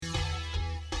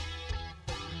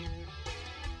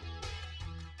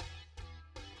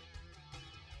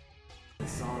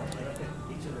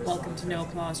Welcome to No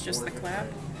Applause, Just the Clap.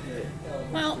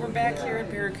 Well, we're back here at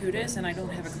Barracudas, and I don't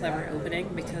have a clever opening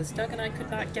because Doug and I could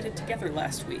not get it together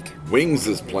last week. Wings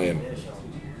is playing.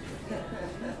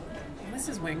 This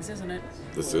is Wings, isn't it?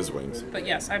 This is Wings. But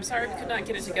yes, I'm sorry we could not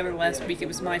get it together last week. It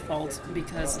was my fault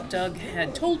because Doug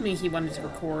had told me he wanted to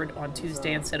record on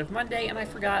Tuesday instead of Monday, and I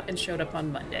forgot and showed up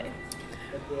on Monday.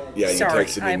 Yeah, you Sorry,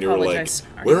 texted me I and you were like, apologize.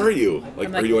 where are you? Like,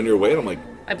 I'm like- are you on your way? And I'm like,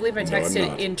 I believe I No, I'm texted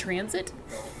not. in transit.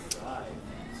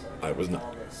 I was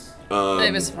not.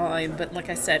 It was fine, but like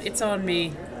I said, it's on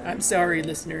me. I'm sorry,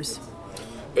 listeners.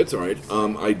 It's all right.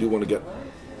 I do want to get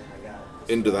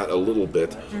into that a little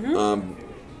bit.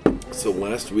 Mm-hmm. So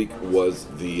last week was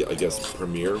the, I guess,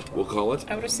 premiere, we'll call it.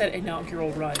 I would have said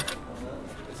inaugural run.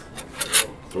 So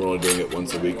we're only doing it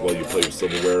once a week while you play with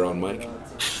silverware on mic.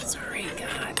 Sorry,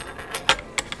 God.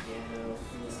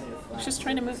 I was just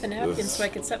trying to move the napkin so I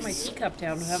could set my teacup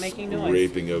down without making noise.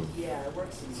 Scraping of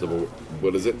silver.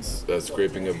 What is it?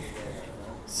 Scraping of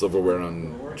silverware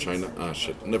on china. Ah,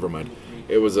 shit. Never mind.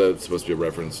 It was supposed to be a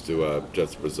reference to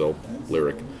Jets Brazil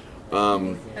lyric.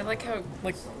 I like how,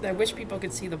 I wish people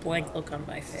could see the blank look on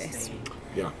my face.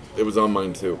 Yeah, it was on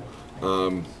mine too.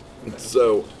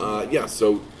 So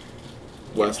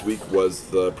last week was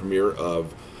the premiere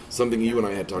of something you and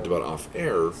I had talked about off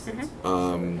air.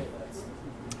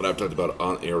 But I've talked about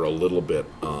on air a little bit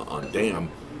on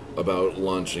Damn about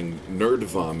launching Nerd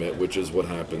Vomit, which is what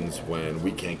happens when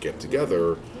we can't get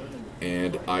together,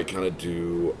 and I kind of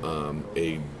do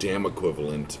a Damn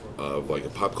equivalent of like a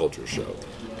pop culture show.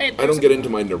 Hey, I don't get into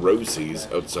my neuroses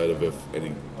outside of if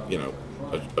any,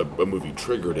 a movie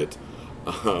triggered it.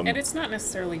 And it's not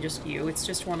necessarily just you, it's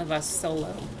just one of us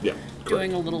solo Yeah,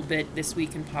 doing a little bit this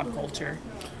week in pop culture.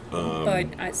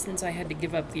 But since I had to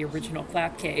give up the original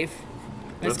Clap Cave,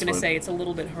 I was That's going to fine. say it's a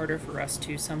little bit harder for us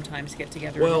to sometimes get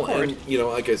together Well, and record. and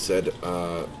like I said,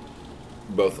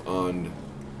 both on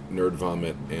Nerd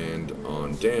Vomit and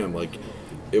on Damn, like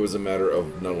it was a matter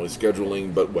of not only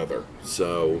scheduling but weather.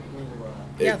 So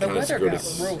Yeah, it the kinda weather screwed got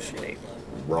us. real shitty.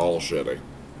 We're all shitty.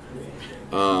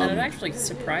 And it actually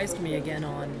surprised me again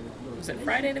on, was it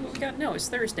Friday that we got? No, it was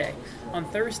Thursday. On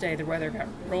Thursday, the weather got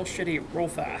real shitty real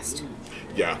fast.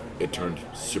 Yeah, it turned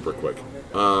super quick.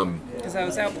 Because I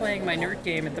was out playing my nerd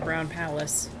game at the Brown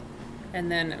Palace.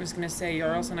 And then I was going to say,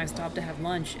 Jarls and I stopped to have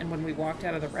lunch. And when we walked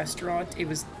out of the restaurant, it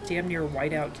was damn near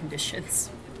whiteout conditions.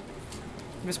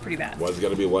 It was pretty bad. Why is it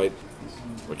gotta be white?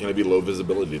 Why can't it be low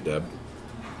visibility, Deb?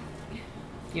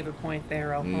 You have a point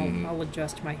there. I'll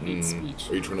adjust my hate speech.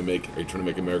 Are you trying to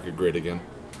make America great again?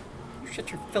 Shut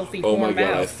your filthy Oh whore my god,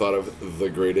 I mouth. thought of the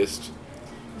greatest.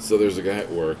 So there's a guy at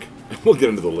work. We'll get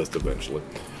into the list eventually.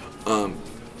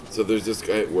 So there's this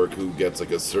guy at work who gets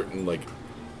like a certain like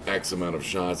X amount of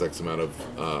shots, X amount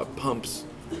of pumps,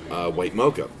 white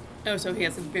mocha. Oh, so he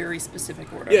has a very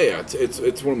specific order. Yeah.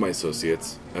 It's one of my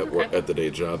associates at work Okay. at the day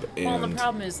job, Well, and the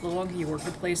problem is the longer you work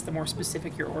the place, the more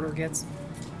specific your order gets.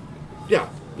 yeah.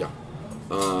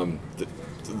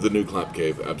 The new Clap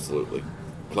Cave, absolutely.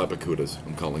 Clapacudas,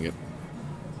 I'm calling it.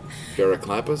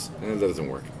 Barraclapas? That doesn't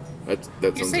work. That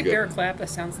You sounds say good. Barraclapa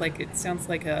sounds like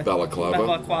a Balaclava?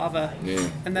 balaclava. Yeah,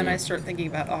 And then yeah. I start thinking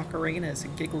about ocarinas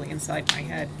and giggling inside my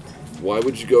head. Why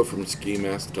would you go from ski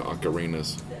mask to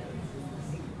ocarinas?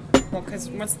 Well, because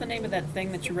what's the name of that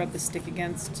thing that you rub the stick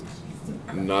against?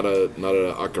 Not a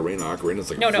ocarina. Ocarina's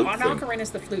like No, a flute an thing. ocarina's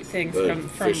the flute thing The from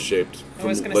fish-shaped I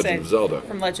was from going to Legend say of Zelda.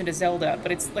 from Legend of Zelda,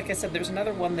 but it's like I said, there's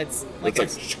another one that's like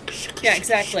It's like yeah,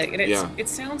 exactly, and yeah. it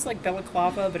sounds like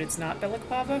balaclava, but it's not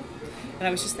balaclava. And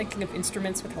I was just thinking of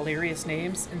instruments with hilarious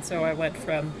names, and so I went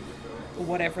from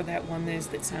whatever that one is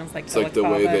that sounds like It's like the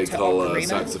way they to call a ocarina.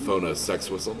 saxophone a sex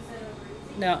whistle.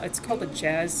 No, it's called a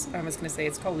jazz. I was going to say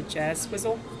it's called a jazz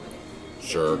swizzle.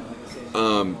 Sure.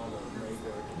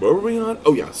 What were we on?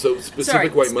 Oh yeah, so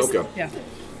specific white mocha. Yeah.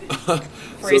 So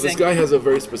Phrasing. this guy has a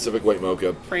very specific white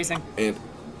mocha, Phrasing. and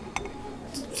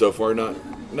so far no.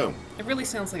 It really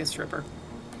sounds like a stripper.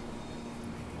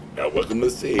 Now welcome to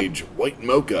the stage, white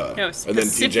mocha. No, and then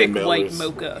specific TJ white Miller's.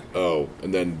 mocha. Oh,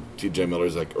 and then TJ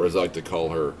Miller's like, or as I like to call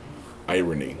her,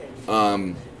 irony.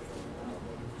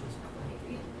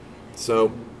 So,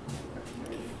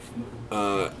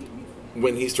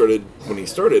 when he started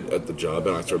at the job,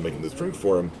 and I started making this drink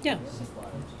for him, Yeah.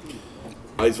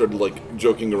 I started like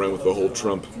joking around with the whole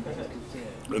Trump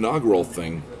inaugural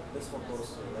thing.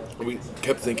 We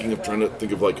kept trying to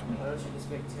think of like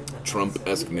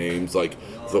Trump-esque names, like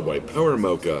the White Power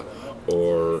Mocha,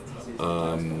 or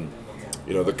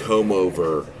the Comb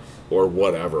Over, or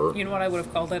whatever. You know what I would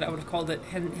have called it? I would have called it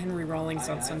Henry Rawlings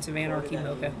on Sons of Anarchy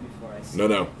mocha.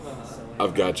 No,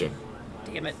 I've got you.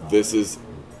 Damn it. This is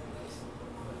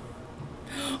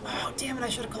Oh, damn it, I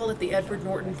should have called it the Edward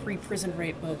Norton pre-prison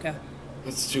rape mocha.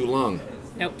 That's too long.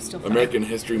 Nope, still fine. American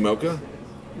History Mocha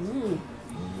Ooh.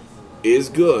 is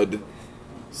good.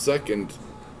 Second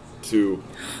to...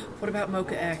 What about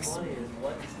Mocha X?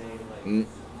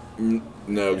 No,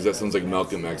 because that sounds like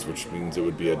Malcolm X, which means it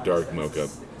would be a dark mocha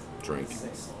drink.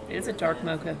 It is a dark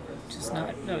mocha, just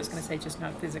not, no, I was going to say just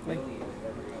not physically.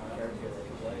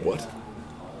 What?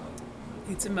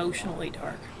 It's emotionally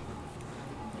dark.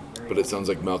 But it sounds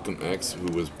like Malcolm X, who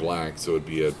was black, so it'd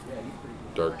be a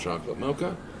dark chocolate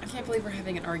mocha? I can't believe we're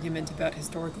having an argument about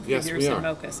historical Yes, figures we and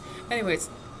are. mochas. Anyways,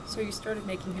 so you started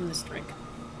making him this drink.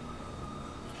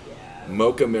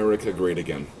 Mocha America Great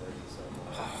Again.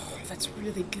 Oh, that's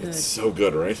really good. It's so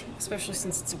good, right? Especially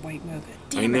since it's a white mocha.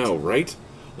 I Damn know, it. right?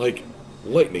 Like,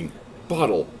 lightning,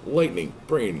 bottle, lightning,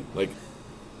 brain. Like,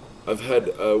 I've had,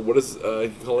 what is,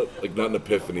 you call it? Like, not an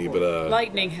epiphany, but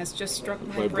Lightning has just struck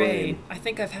my My brain. I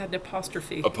think I've had an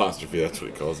apostrophe. apostrophe, that's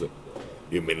what he calls it.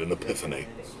 You made an epiphany.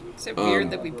 Is it weird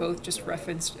that we both just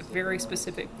referenced a very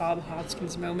specific Bob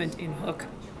Hoskins moment in Hook?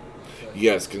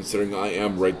 Yes, considering I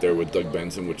am right there with Doug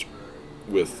Benson, which,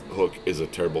 with Hook, is a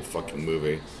terrible fucking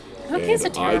movie. Hook And is a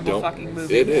I terrible don't- fucking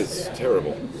movie. It is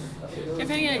terrible. Do you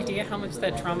have any idea how much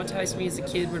that traumatized me as a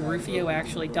kid when Rufio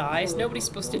actually dies? Nobody's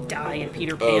supposed to die in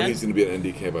Peter Oh, Pan. he's going to be at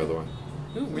NDK, by the way.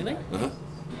 Ooh, really?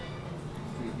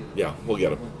 Yeah, we'll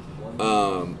get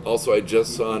him. Also, I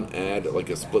just saw an ad, like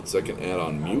a split-second ad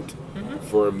on Mute,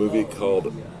 for a movie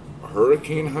called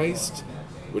Hurricane Heist,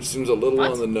 which seems a little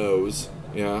What? on the nose.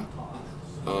 Yeah.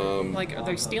 Like, are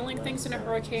they stealing things in a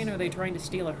hurricane, or are they trying to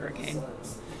steal a hurricane?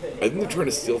 I think they're trying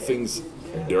to steal things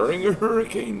during a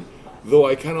hurricane, though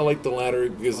I kind of like the latter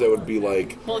because that would be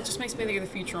like, Well, it just makes me think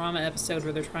of the Futurama episode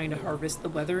where they're trying to harvest the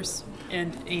weathers,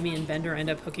 and Amy and Bender end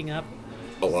up hooking up.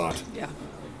 a lot. Yeah.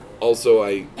 Also,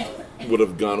 I would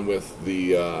have gone with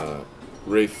the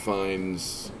Rafe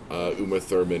Fiennes, Uma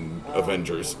Thurman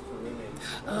Avengers.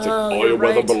 It's like, all you're your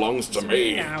weather right. belongs to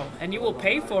me. Now, and you will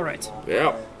pay for it.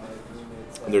 Yeah.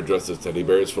 And they're dressed as teddy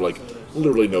bears for like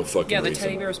literally no fucking Yeah, the reason.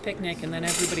 teddy bear's picnic, and then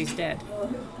everybody's dead.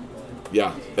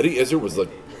 Yeah, Eddie Izzard was like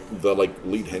the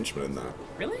lead henchman in that.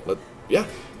 Really? Yeah,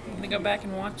 I'm gonna go back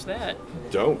and watch that.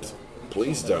 don't,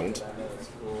 please don't.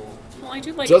 Well, I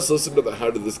do like. Just listen to the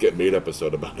 "How Did This Get Made"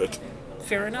 episode about it.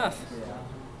 Fair enough.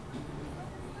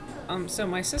 So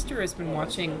my sister has been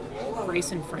watching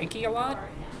Grace and Frankie a lot,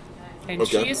 and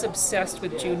Okay. she is obsessed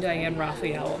with June Diane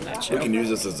Raphael on that show. We can use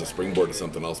this as a springboard to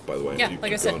something else, by the way. if Yeah, you like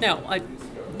I keep said, going.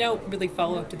 no really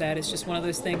follow up to that. It's just one of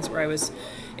those things where I was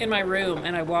in my room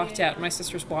and I walked out. And my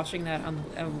sister's watching that on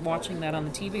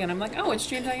the TV, and I'm like, oh, it's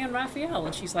June Diane Raphael,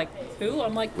 and she's like, who?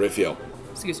 I'm like, Raphael.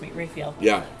 excuse me, Raphael.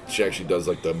 Yeah, she actually does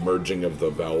like the merging of the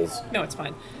vowels. No, it's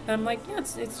fine. And I'm like, yeah,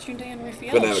 it's June Diane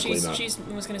Raphael. Phonetically not.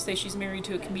 I was going to say she's married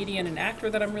to a comedian and actor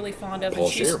that I'm really fond of, Paul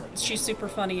and Scheer. she's super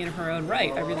funny in her own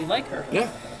right. I really like her. Yeah.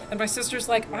 And my sister's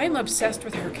like, I'm obsessed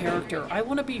with her character. I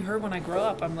want to be her when I grow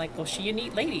up. I'm like, well, she a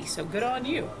neat lady, so good on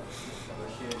you.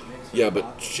 Yeah,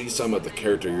 but she's talking about the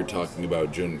character you're talking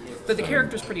about, June. But the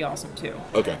character's pretty awesome too.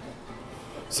 Okay.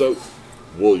 So,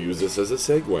 we'll use this as a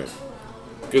segue.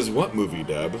 Because what movie,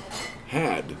 Deb,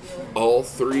 had all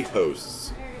three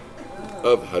hosts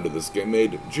of How Did This Get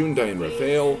Made? June Diane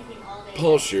Raphael,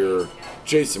 Paul Scheer,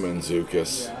 Jason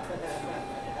Mantzoukas.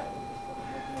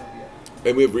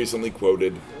 And we have recently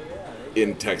quoted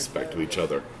in text back to each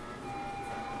other.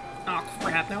 Oh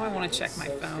crap! Now I want to check my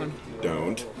phone.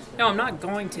 Don't. No, I'm not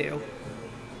going to.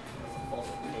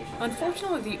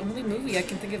 Unfortunately, the only movie I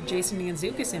can think of Jason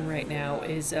Mantzoukas in right now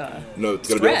is No, it's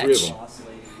got to be all three of Stretch. them.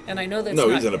 And I know that's No,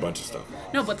 not, he's in a bunch of stuff.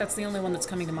 No, but that's the only one that's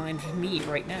coming to mind for me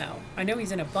right now. I know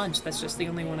he's in a bunch. That's just the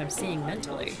only one I'm seeing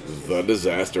mentally. The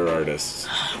Disaster Artist,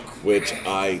 which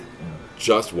I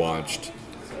just watched,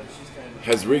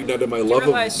 has reignited my love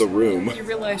of The Room. You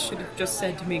realize should have just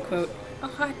said to me, quote, "Oh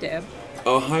hi, Deb.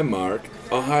 Oh, hi, Mark.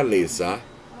 Oh, hi, Lisa.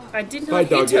 I did Hi, not hit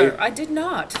doggy. her. I did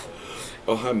not."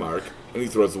 Oh, hi, Mark. And he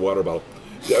throws the water bottle.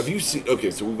 Have you seen... Okay,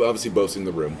 so we've obviously both seen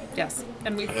The Room. Yes,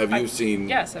 and we. Have you seen...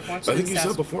 Yes, I've watched it. I think you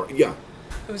saw it before. Yeah.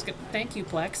 It was good. Thank you,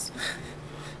 Plex.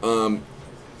 I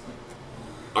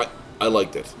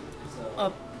liked it.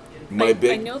 I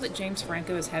know that James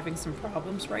Franco is having some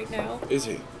problems right now. Is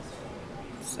he?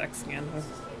 Sex scandal.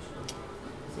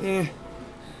 Eh.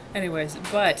 Anyways,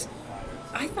 but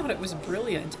I thought it was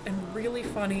brilliant and really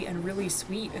funny and really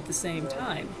sweet at the same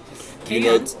time. Do you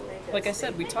know- And, like I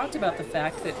said, we talked about the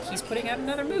fact that he's putting out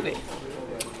another movie.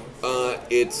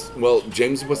 It's... Well,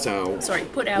 James Wiseau... Sorry,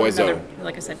 put out Wiseau another.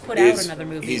 Like I said, put out is- another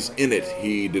movie. He's in it.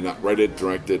 He did not write it,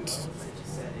 direct it,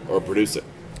 or produce it.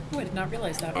 Oh, I did not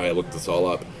realize that. I looked this all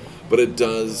up. But it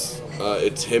does...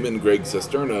 it's him and Greg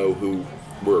Sestero, who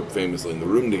were famously in the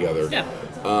room together. Yeah.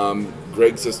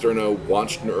 Greg Sestero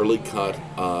watched an early cut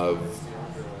of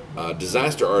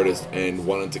Disaster Artist and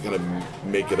wanted to kind of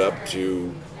make it up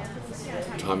to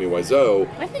Tommy Wiseau,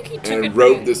 I think he took and it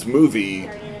wrote very- this movie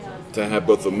to have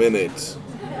both of them in it.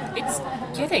 It's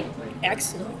getting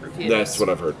excellent reviews. That's what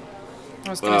I've heard. I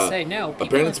was going to say, no. People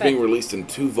Apparently, it's have being had- released in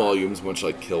 2 volumes, much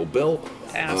like Kill Bill.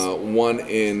 Pass. One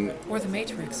in Or The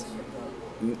Matrix.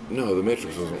 no, The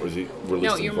Matrix wasn't released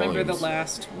No, in you remember volumes. the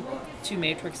last 2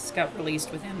 Matrixes got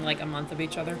released within like a month of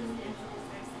each other?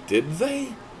 Did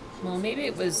they? Well, maybe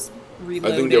it was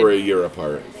reloaded. I think they were a year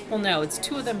apart. Well, no, it's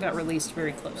 2 of them got released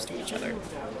very close to each other.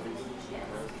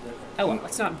 Oh, well,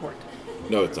 it's not important.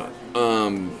 No, it's not.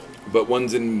 But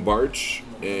one's in March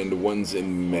and one's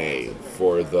in May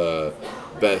for the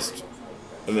best,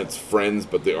 and it's friends,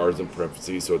 but the R's in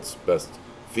parentheses, so it's best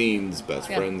fiends, best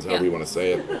Yeah, friends, however yeah. you want to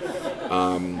say it.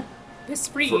 This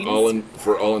For freeze.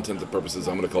 for all intents and purposes,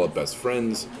 I'm going to call it best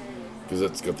friends because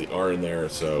it's got the R in there.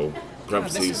 So God,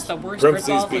 parentheses, this is the worst parentheses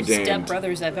ripoff be of Step damned.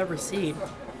 Brothers I've ever seen.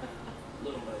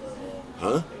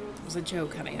 Huh? It was a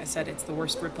joke, honey. I said it's the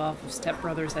worst ripoff of Step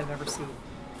Brothers I've ever seen.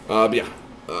 Yeah.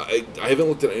 I haven't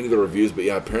looked at any of the reviews, but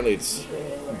yeah, apparently it's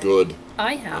good.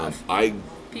 I have. I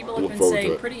People have look been forward to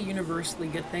saying it. pretty universally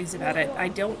good things about it. I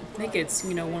don't think it's,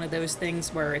 one of those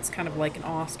things where it's kind of like an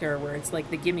Oscar, where it's like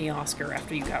the gimme Oscar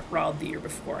after you got robbed the year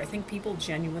before. I think people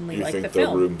genuinely You like think the the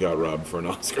film. room got robbed for an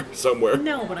Oscar somewhere?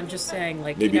 No, but I'm just saying,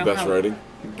 like, Maybe you know best how, writing.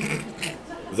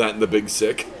 That and The Big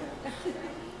Sick.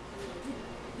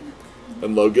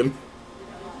 And Logan.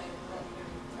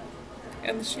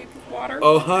 In The Shape of Water.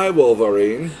 Oh hi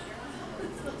Wolverine.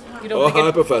 You don't Oh think hi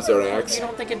it, Professor you X.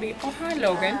 don't think it'd be, oh hi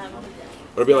Logan.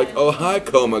 Or it'd be like, oh hi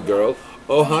Coma Girl.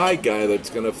 Oh hi guy that's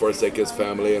gonna forsake his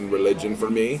family and religion for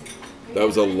me. That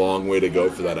was a long way to go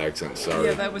for that accent. Sorry.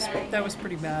 Yeah, that was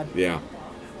pretty bad. Yeah.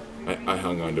 I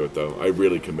hung on to it though. I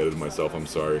really committed myself. I'm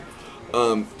sorry.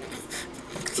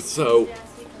 So,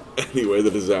 anyway,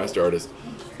 The Disaster Artist.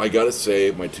 I gotta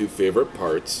say, my 2 favorite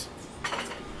parts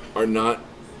are not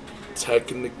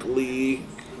technically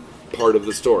part of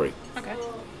the story. Okay.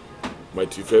 My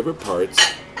 2 favorite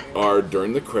parts are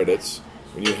during the credits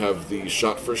when you have the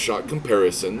shot-for-shot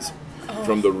comparisons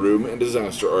from The Room and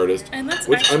Disaster Artist. And that's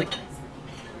which actually.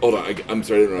 Hold on, I'm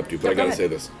sorry to interrupt you, but No, I gotta go say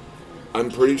ahead. this.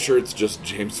 I'm pretty sure it's just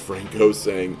James Franco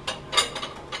saying,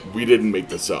 we didn't make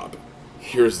this up.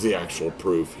 Here's the actual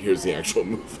proof. Here's the actual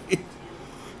movie.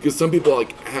 Because some people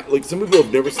some people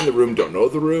have never seen The Room, don't know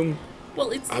The Room.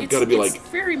 Well, it's gotta be it's like-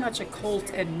 very much a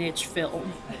cult and niche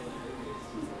film.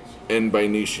 And by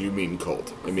niche, you mean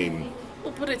cult. I mean,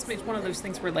 Well, but it's one of those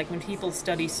things where, like, when people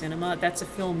study cinema, that's a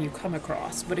film you come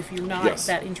across. But if you're not Yes.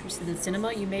 that interested in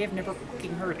cinema, you may have never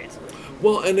fucking heard it.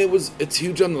 well, and it's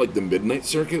huge on like the midnight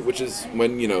circuit, which is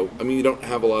when you don't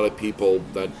have a lot of people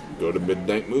that go to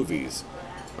midnight movies.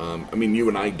 I mean, you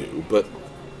and I do, but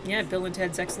Yeah, Bill and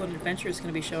Ted's Excellent Adventure is going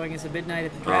to be showing us a midnight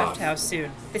at the Draft House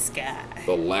soon. This guy.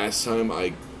 the last time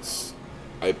I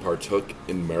partook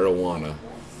in marijuana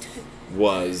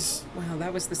was Wow,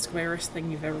 that was the squarest thing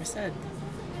you've ever said.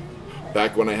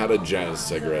 back when I had a Jazz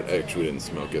cigarette. Actually, we didn't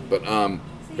smoke it, but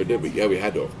or did we? Yeah, we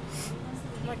had to have.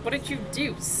 I'm like, what did you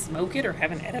do? Smoke it or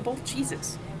have an edible?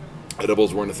 Jesus.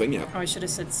 Edibles weren't a thing yet. Oh, I should have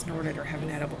said snort it or have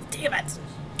an edible. Damn it!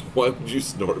 Why would you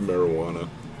snort marijuana?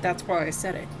 That's why I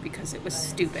said it, because it was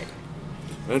stupid.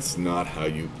 That's not how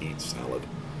you eat salad.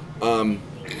 You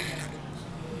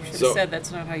should So- have said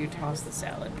that's not how you toss the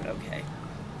salad, but okay.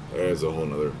 There's a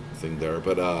whole other thing there.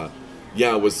 But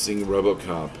yeah, I was seeing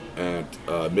RoboCop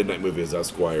at Midnight Movies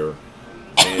Esquire,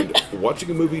 and watching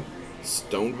a movie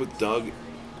stoned with Doug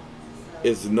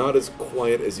is not as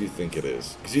quiet as you think it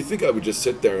is. Because you think I would just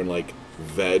sit there and like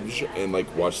veg and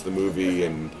like watch the movie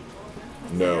and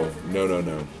no.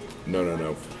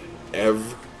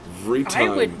 Every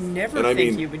time. I would never and I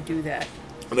think mean, you would do that.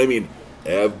 And I mean,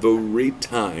 every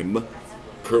time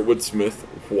Kurtwood Smith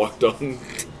walked on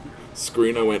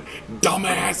screen, I went,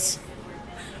 dumbass!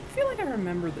 I feel like I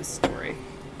remember this story.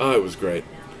 Oh, it was great.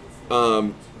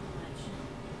 But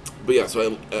yeah,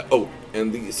 so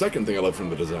and the second thing I love from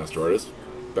The Disaster Artist,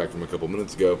 back from a couple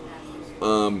minutes ago,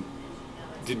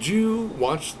 did you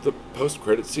watch the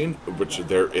post-credit scene? Which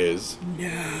there is. No.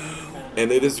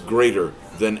 And it is greater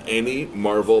than any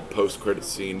Marvel post-credit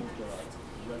scene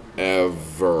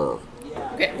ever.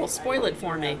 Okay, well, spoil it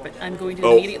for me, but I'm going to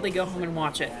Oh. immediately go home and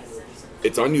watch it.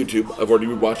 It's on YouTube. I've already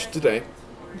watched it today,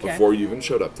 Okay. before you even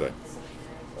showed up today.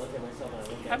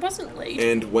 I wasn't late.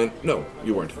 And no,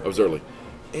 you weren't. I was early.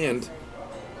 And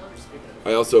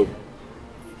I also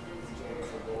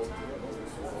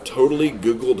totally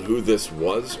Googled who this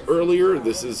was earlier.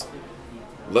 This is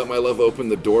Let My Love Open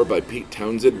the Door by Pete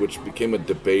Townsend, which became a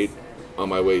debate on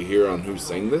my way here on who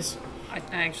sang this. I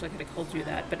actually could have told you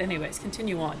that, but anyways,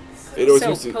 continue on. It always So,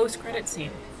 makes you- post-credit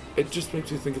scene. It just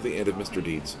makes you think of the end of Mr.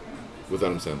 Deeds with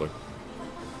Adam Sandler.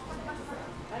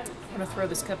 I'm gonna throw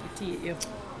this cup of tea at you.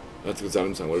 That's because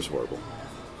Adam Sandler is horrible.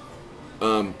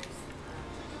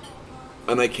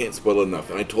 And I can't spoil it enough.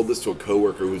 And I told this to a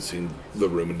coworker who's seen The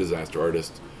Room and Disaster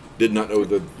Artist. Did not know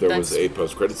that there was a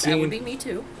post-credit scene. That would be me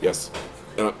too. Yes.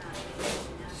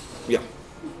 Yeah.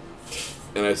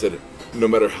 And I said, no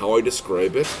matter how I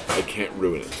describe it, I can't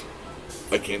ruin it.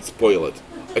 I can't spoil it.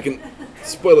 I can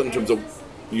spoil it in terms of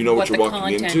you know what you're the walking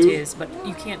content into. is, but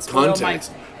you can't spoil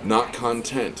Context, not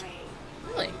content.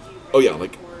 Really? Oh yeah,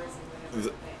 like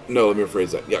no, let me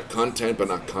rephrase that. Yeah, content, but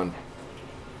not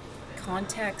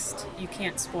Context, you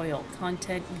can't spoil.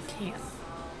 Content, you can.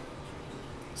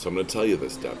 So I'm going to tell you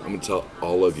this, Deb. I'm going to tell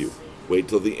all of you. Wait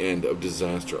till the end of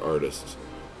Disaster Artist.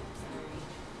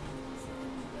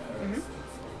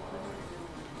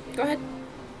 Go ahead.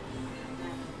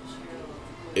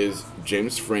 Is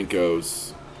James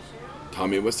Franco's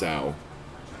Tommy Wiseau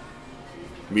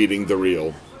meeting the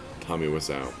real Tommy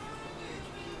Wiseau.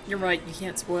 You're right. You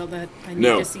can't spoil that. I need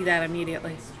No. to see that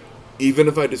immediately. Even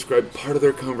if I describe part of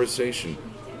their conversation,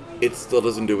 it still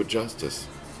doesn't do it justice.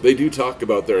 They do talk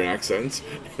about their accents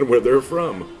and where they're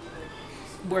from.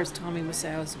 Where's Tommy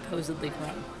Wiseau supposedly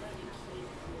from?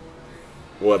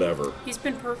 Whatever. He's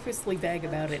been purposely vague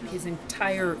about it his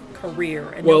entire career.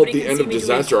 And Well, nobody the can end see of me doing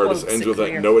Disaster Artist quotes ends at with that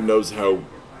career. no one knows how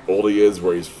old he is,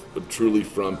 where he's truly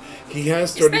from. He has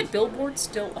Is started that billboard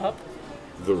still up?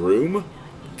 The Room,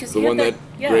 'Cause the he had one that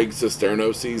yeah. Greg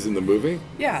Sestero sees in the movie.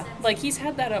 Yeah, like he's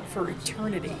had that up for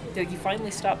eternity. Did you finally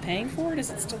stop paying for it?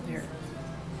 Is it still there?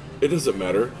 It doesn't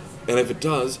matter. And if it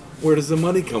does, where does the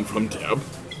money come from, Deb?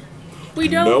 We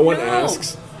don't No one know.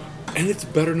 asks. And it's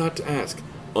better not to ask.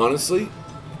 Honestly,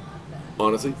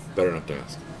 better not to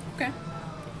ask. Okay.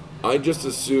 I just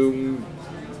assume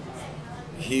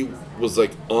he was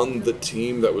like on the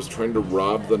team that was trying to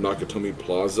rob the Nakatomi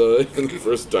Plaza in the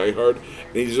first Die Hard,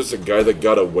 and he's just a guy that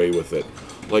got away with it.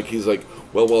 Like he's like,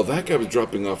 well, while that guy was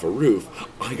dropping off a roof,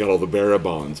 I got all the bearer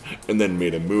bonds, and then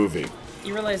made a movie.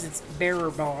 You realize it's bearer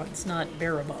bonds, not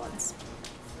bearer bonds.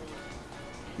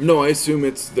 No, I assume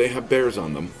they have bears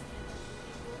on them.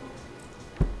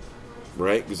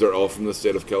 Right? Because they're all from the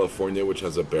state of California, which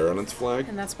has a bear on its flag.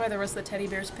 And that's why there was the teddy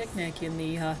bear's picnic in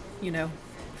the,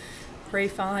 Ray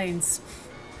Fiennes,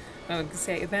 I would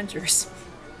say Avengers.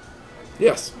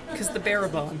 Yes. Because the bearer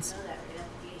bonds.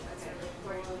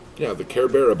 Yeah, the Care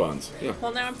Bear bonds. Yeah.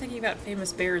 Well, now I'm thinking about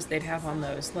famous bears they'd have on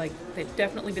those. Like, they'd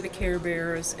definitely be the Care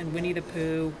Bears and Winnie the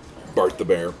Pooh. Bart the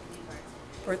Bear.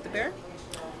 Bart the Bear?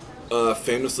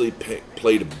 Famously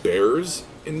played bears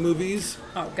in movies.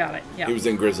 Oh, got it. Yeah. He was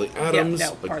in Grizzly Adams, yeah,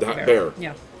 no, like Bart that the bear.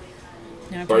 Yeah.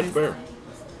 Now I'm Bart trying the to- Bear.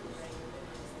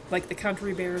 Like the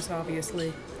country bears,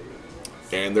 obviously.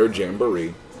 And their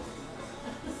jamboree.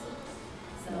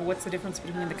 Well, what's the difference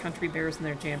between the country bears and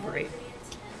their jamboree?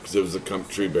 Because it was the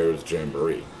Country Bears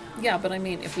Jamboree. Yeah, but I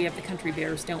mean, if we have the country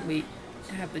bears, don't we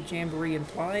have the jamboree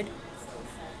implied?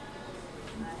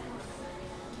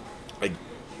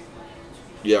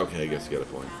 Yeah, okay, I guess you got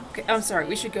a point. Okay, I'm sorry.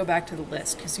 We should go back to the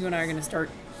list because you and I are going to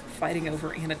start fighting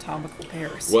over anatomical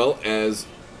pairs. Well, as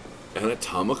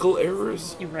anatomical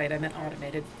errors, You're right. I meant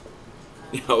automated.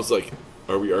 yeah, I was like,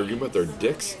 are we arguing about their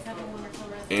dicks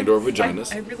and or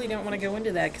vaginas? I really don't want to go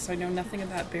into that because I know nothing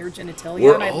about bear genitalia.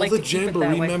 Were and I'd all like the to keep it that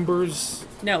jamboree way. members?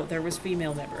 No, there was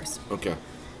female members. Okay.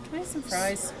 Can I have some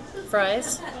fries?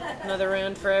 Fries? Another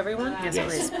round for everyone? Yes,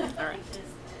 Yes. please. All right.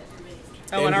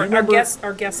 Oh, And and our remember-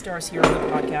 guest stars here on the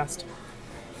podcast.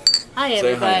 Hi,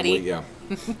 Say hi, Emily. everybody. Yeah.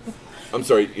 I'm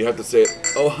sorry, you have to say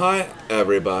it. Oh, hi,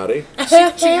 everybody. Hey, She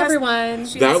has- everyone.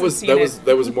 She That hasn't was seen that it. was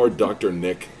that was more Dr.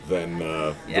 Nick than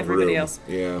the Everybody Room. else.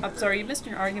 Yeah. I'm sorry, you missed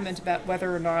your argument about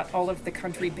whether or not all of the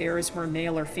country bears were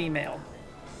male or female.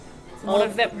 One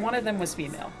of them was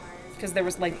female, because there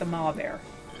was like the ma bear.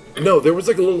 No, there was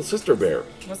like a little sister bear.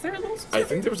 Was there a little? I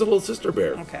think there was a little sister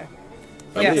bear. Okay.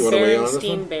 Emily, Yes. you want to weigh in on this Berenstein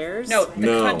one? Bears? No, the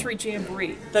No. country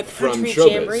jamboree. The From country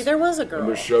Showbiz. jamboree. There was a girl.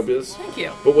 Remember Showbiz? Thank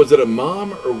you. But was it a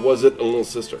mom or was it a little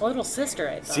sister? Little sister,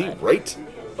 I thought. See, right?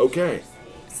 Okay.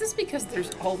 Is this because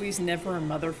there's always never a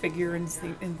mother figure in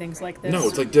things like this? No,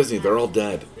 it's like Disney. They're all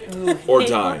dead. Or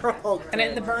die. And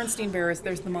in the Bernstein Bears,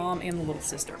 there's the mom and the little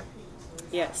sister.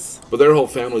 Yes. But their whole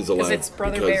family's alive. Because it's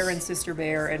brother because bear and sister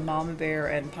bear and mama bear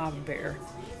and papa bear.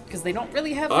 Because they don't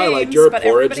really have I names, like your but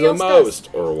porridge everybody the else does. most,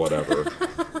 or whatever.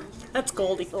 That's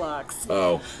Goldilocks.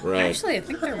 Oh, right. Actually, I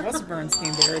think there was a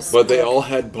Bernstein Bears. But they all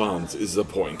had bonds, is the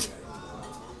point.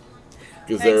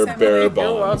 because they're Emily. bare You're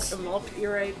bombs. welcome. I'll be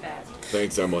right back.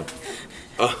 Thanks, Emily.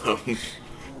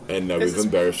 And no, This we've is-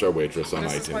 embarrassed our waitress on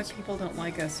This is why iTunes. people don't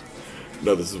like us.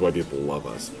 No, this is why people love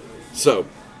us. So,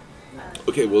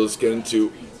 okay, well, let's get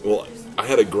into. Well, I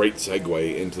had a great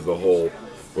segue into the whole.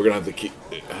 We're gonna have to keep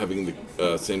having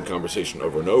the same conversation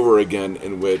over and over again,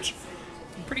 in which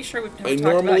I'm pretty sure we've never I talked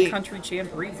normally- about country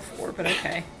jamboree before, but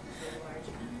okay.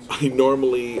 I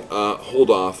normally hold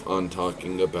off on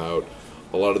talking about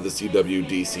a lot of the CW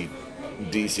DC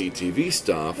TV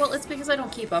stuff. Well, it's because I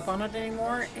don't keep up on it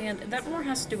anymore, and that more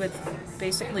has to do with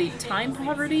basically time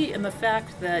poverty and the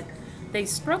fact that they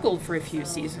struggled for a few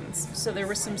seasons. So there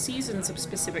were some seasons of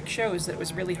specific shows that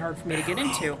was really hard for me to get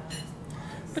into.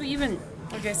 But even,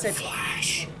 like I said,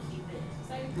 Flash.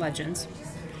 Legends,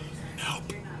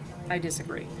 Nope. I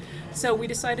disagree. So we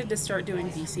decided to start doing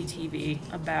DC TV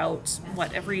about,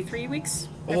 what, every 3 weeks?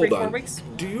 Every Hold 4 on. weeks?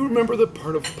 Do you remember the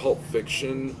part of Pulp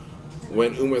Fiction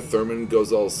when Uma Thurman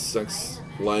goes all sex,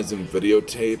 lies, and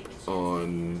videotape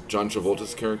on John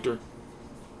Travolta's character?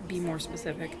 Be more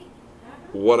specific.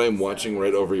 What I'm watching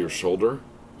right over your shoulder?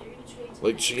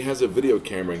 Like, she has a video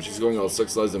camera and she's going all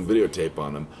sex, lies, and videotape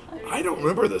on him. I don't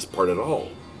remember this part at all.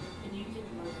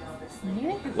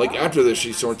 Like, after this,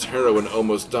 she snorts heroin,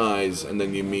 almost dies, and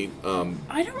then you meet,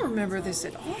 I don't remember this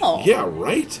at all. yeah,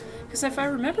 right? Because if I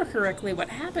remember correctly, what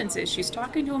happens is she's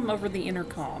talking to him over the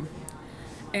intercom.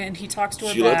 And he talks to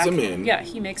her She back. lets him in. Yeah,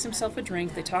 he makes himself a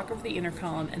drink. They talk over the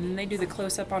intercom, and then they do the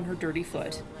close-up on her dirty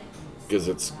foot. Because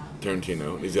it's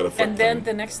Tarantino, and he's got a foot And then thing.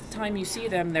 the next time you see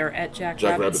them, they're at Jack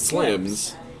Jack Rabbit Rabbit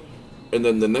Slims. And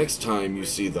then the next time you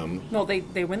see them No, they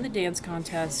win the dance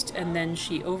contest, and then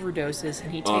she overdoses,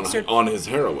 and he on, takes her. on his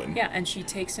heroin. Yeah, and she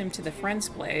takes him to the friend's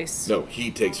place. No,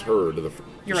 he takes her to the.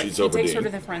 You're right. She's He takes her ODing. to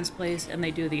the friend's place, and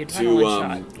they do the To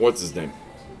adrenaline shot. what's his name?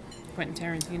 Quentin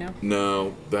Tarantino.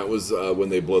 No, that was when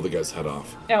they blow the guy's head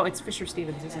off. Oh, it's Fisher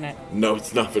Stevens, isn't it? No,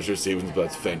 it's not Fisher Stevens, but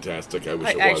it's fantastic. I wish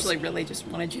I it was. actually really just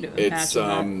wanted you to It's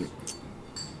imagine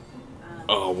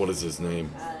oh, what is his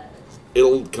name?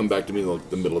 It'll come back to me in like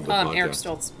the middle of the podcast. Eric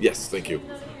Stoltz. Yes, thank you.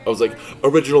 I was like,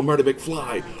 original Marty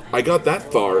McFly. I got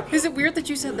that far. that. Is it weird that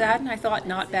you said that and I thought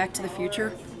not Back to the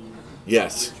Future?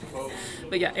 Yes.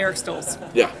 But yeah, Eric Stoltz.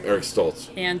 Yeah, Eric Stoltz.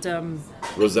 And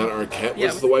Rosanna Arquette yeah,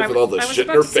 was the wife with all the I was shit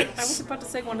in about her to say- face. I was about to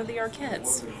say one of the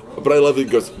Arquettes. But I love it. He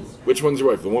goes, which one's your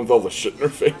wife? The one with all the shit in her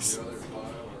face?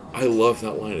 I love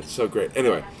that line. It's so great.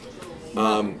 Anyway,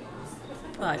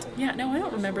 But yeah, no, I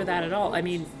don't remember that at all. I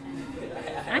mean,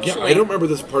 actually, yeah, I don't remember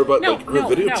this part about no, like her no,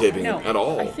 videotaping no, it at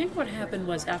all. I think what happened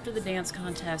was after the dance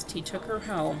contest, he took her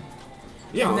home,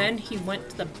 yeah. and then he went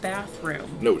to the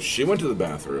bathroom. No, she went to the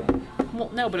bathroom. Well,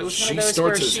 no, but it was one She of those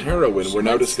where starts as she, heroin. she We're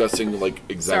now went- discussing like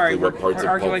exactly Sorry, what we're- parts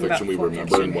we're of Pulp arguing about Fiction we Pulp remember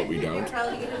Fiction. and what we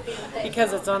don't.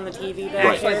 Because it's on the TV back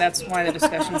Right. But here. that's why the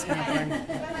discussion's happening.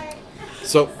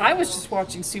 So I was just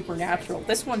watching Supernatural.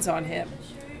 This one's on him.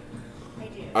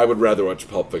 I would rather watch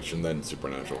Pulp Fiction than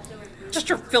Supernatural. Just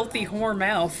your filthy whore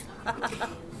mouth.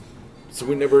 So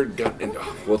we never got. And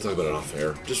we'll talk about it off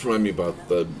air. Just remind me about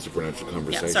the Supernatural Yeah,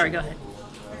 conversation. sorry, go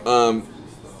ahead.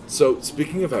 So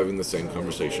speaking of having the same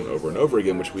conversation over and over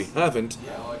again, which we haven't,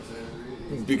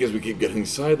 because we keep getting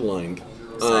sidelined.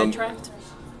 Sidetracked?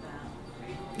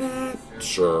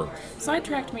 Sure.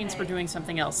 Sidetracked means we're doing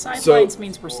something else. So Sidelines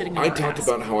means we're sitting on I our talked ass.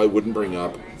 about how I wouldn't bring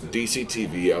up DC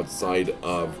TV outside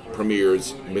of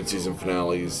premieres, mid-season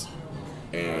finales,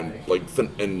 and like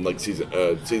series I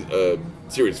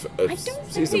don't think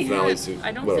season we finales. had,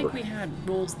 I don't whatever. think we had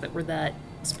rules that were that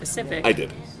specific. I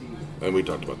did, and we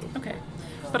talked about them. Okay.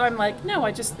 But I'm like, no,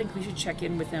 I just think we should check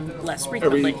in with them less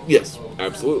frequently. Yes,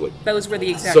 absolutely. Those were the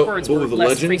exact So, words. but Were with the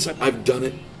less Legends, frequently. I've done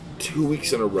it 2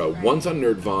 weeks in a row. Once on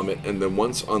Nerd Vomit, and then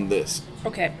once on this,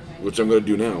 Okay. which I'm going to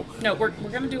do now. No, we're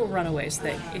going to do a Runaways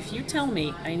thing. If you tell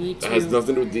me I need That has to...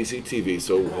 nothing to do with DC TV,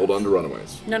 so hold on to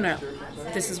Runaways. No.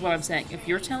 This is what I'm saying. If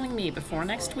you're telling me before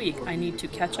next week I need to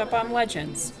catch up on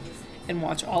Legends and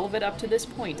watch all of it up to this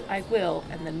point, I will,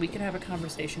 and then we can have a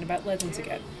conversation about Legends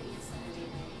again.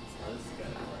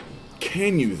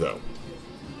 Can you, though?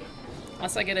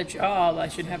 Unless I get a job, I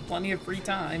should have plenty of free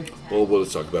time. Well, we'll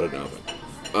just talk about it now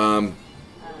then.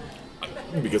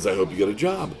 Because I hope you get a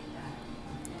job.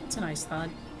 It's a nice thought.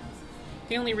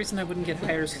 The only reason I wouldn't get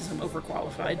hired is because I'm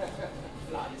overqualified.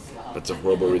 That's a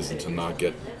horrible reason to not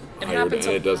get hired, and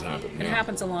it does happen. It yeah.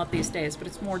 happens a lot these days, but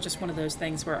it's more just one of those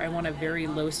things where I want a very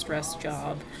low-stress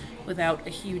job without a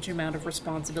huge amount of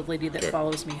responsibility that Okay.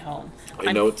 follows me home.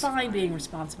 I know I'm it's- fine being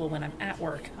responsible when I'm at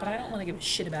work, but I don't want to give a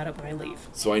shit about it when I leave.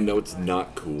 So I know it's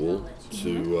not cool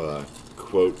to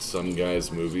quote some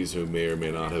guys' movies who may or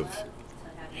may not have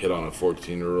hit on a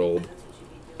 14-year-old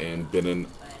and been in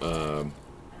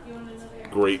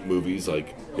great movies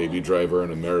like Baby Driver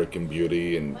and American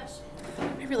Beauty and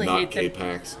I really not hate that.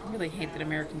 K-Pax. I really hate that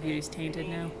American Beauty's tainted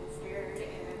now.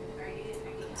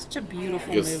 It's such a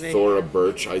beautiful Because movie. Thora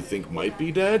Birch, I think, might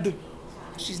be dead.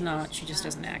 She's not. She just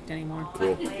doesn't act anymore.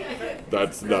 Cool.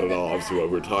 That's not at all obviously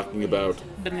what we're talking about.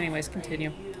 But anyways,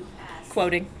 continue.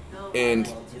 Quoting.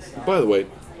 And, by the way,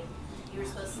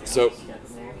 so,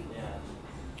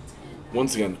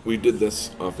 once again, we did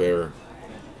this off air.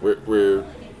 We're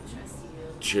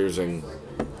cheersing.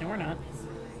 No, we're not.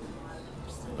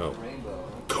 Oh.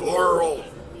 Carl!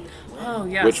 Oh,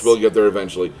 yes. Which we'll get there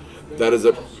eventually. That is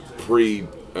a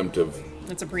preemptive.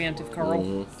 That's a preemptive Carl.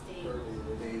 Mm-hmm.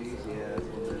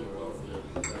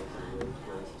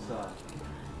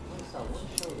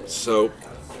 So,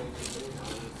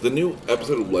 the new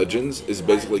episode of Legends is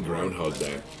basically Groundhog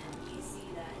Day.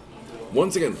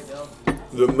 Once again,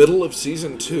 the middle of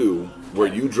season 2, where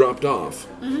you dropped off,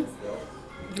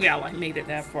 Yeah, well, I made it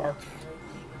that far.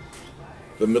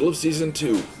 the middle of season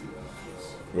 2,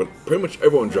 when pretty much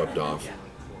everyone dropped off,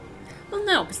 Well,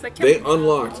 no, because that they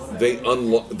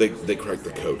kept... they cracked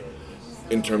the code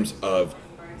in terms of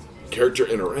character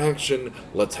interaction.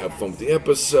 Let's have fun with the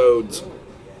episodes.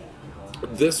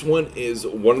 This one is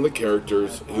one of the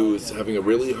characters who's having a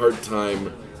really hard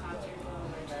time.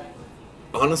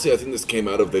 Honestly, I think this came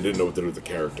out of they didn't know what to do with the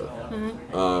character.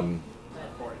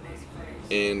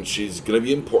 And she's going to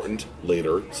be important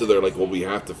later, so they're like, well, we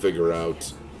have to figure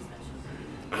out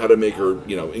how to make her,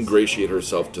 ingratiate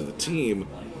herself to the team,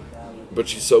 but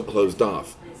she's so closed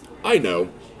off. I know.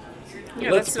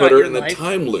 Yeah, Let's that's put not her your in a life.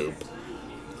 time loop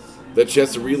that she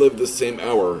has to relive the same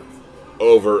hour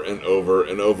over and over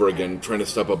and over again, trying to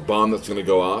stop a bomb that's going to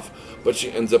go off. But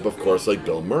she ends up, of course, like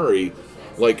Bill Murray,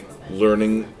 like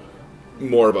learning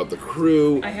more about the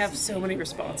crew. I have so many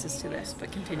responses to this,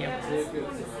 but continue.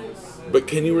 But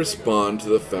can you respond to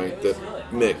the fact that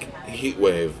Mick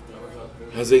Heatwave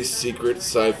has a secret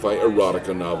sci-fi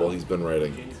erotica novel he's been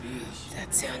writing?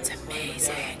 That sounds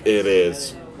amazing. It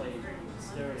is.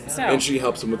 So, And she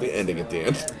helps him with the ending at the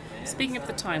end. speaking of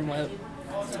the time loop.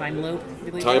 Time loop?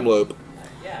 Really? Time Loop.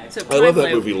 So, I love Time that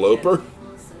Loop, movie, Loper,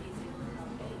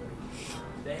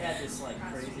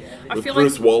 I with feel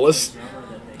Bruce like... Wallace.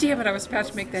 Damn it, I was about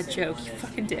to make that joke. You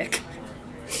fucking dick.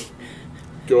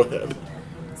 Go ahead.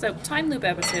 So, time loop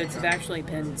episodes have actually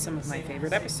been some of my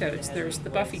favorite episodes. There's the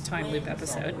Buffy time loop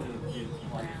episode,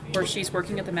 where she's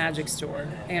working at the magic store,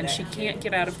 and she can't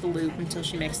get out of the loop until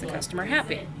she makes the customer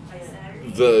happy.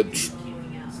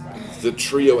 The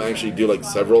trio actually do like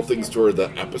several things toward the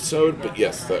episode, but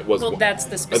yes, that was. Well, that's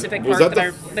the specific was part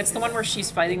that that's the one where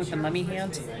she's fighting with the mummy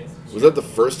hand. Was that the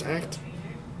first act?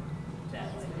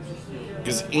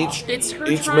 Because It's her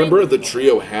each trying- member of the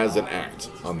trio has an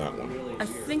act on that one. I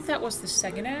think that was the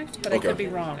second act, but I Okay. could be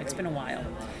wrong. It's been a while.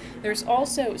 There's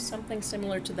also something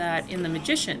similar to that in The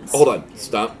Magicians. Hold on,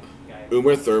 stop.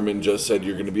 Uma Thurman just said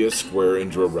you're going to be a square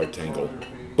and drew a rectangle.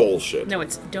 Bullshit. No,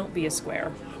 it's Don't Be a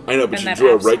Square. I know, but and she that drew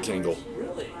a abs- rectangle.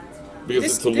 Because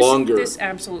it's a longer. This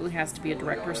absolutely has to be a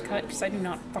director's cut, because I do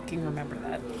not fucking remember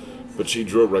that. But she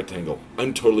drew a rectangle.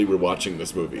 I'm totally rewatching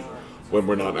this movie when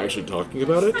we're not actually talking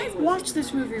about it. I've watched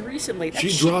this movie recently. That She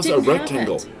shit draws a didn't happen.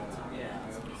 rectangle.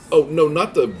 Oh no,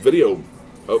 not the video.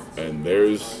 Oh, and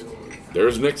there's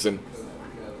Nixon.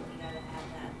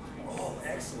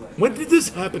 When did this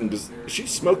happen?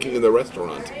 She's smoking in the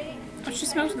restaurant. Oh, she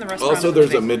smoked in the restaurant. Also, of the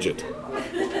there's a movie. midget,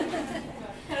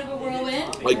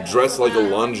 like dressed like a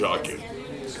lawn jockey.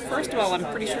 First of all, I'm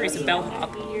pretty sure he's a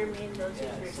bellhop.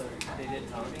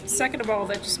 Second of all,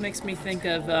 that just makes me think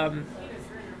of Yeah,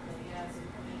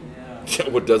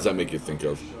 what does that make you think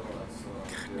of?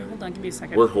 no, hold on, give me a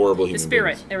second. We're horrible The human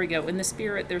Spirit. beings. There we go. In The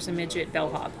Spirit, there's a midget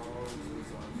bellhop.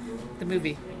 The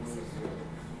movie.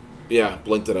 Yeah,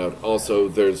 blinked it out. Also,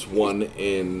 there's one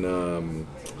in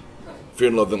Fear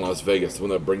and Love in Las Vegas, the one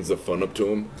that brings the phone up to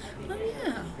him, Oh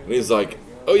yeah. and he's like,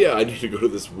 "Oh yeah, I need to go to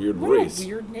this weird What race." a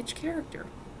weird niche character.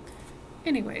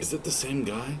 Anyways, Is it the same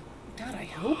guy? God, I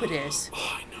hope it is.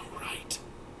 Oh, I know, right?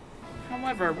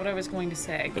 However, what I was going to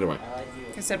say, Anyway,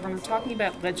 like I said, when we're talking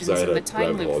about Legends so I had and a the time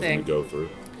rabbit loop hole I was thing, gonna go through.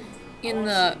 in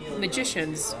The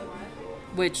Magicians,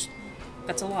 which,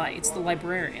 that's a lie, it's The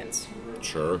Librarians.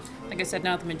 Sure. Like I said,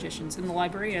 not The Magicians. In The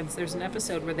Librarians, there's an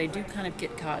episode where they do kind of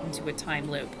get caught into a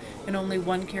time loop, and only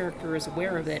one character is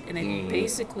aware of it, and it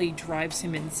basically drives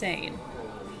him insane.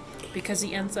 Because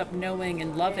he ends up knowing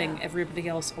and loving everybody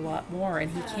else a lot more, and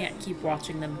he can't keep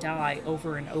watching them die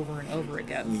over and over and over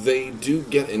again. They do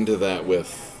get into that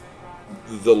with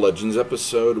the Legends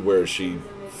episode where she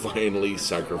finally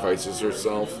sacrifices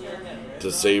herself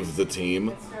to save the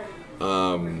team.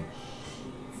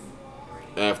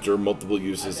 after multiple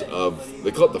uses of,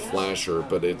 they call it the flasher,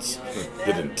 but it's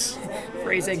didn't.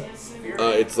 Phrasing.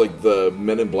 It's like the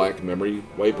Men in Black memory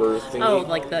wiper thingy. Oh,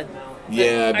 like the.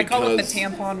 Yeah, I call it the because-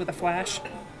 tampon with a flash.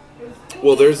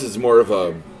 Well, theirs is more of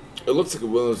a. It looks like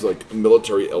one of those like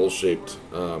military L-shaped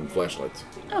flashlights.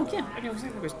 Oh yeah, I know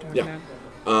exactly what you're talking Yeah.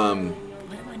 about.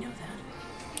 Why do I know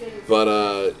that?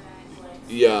 But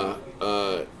yeah.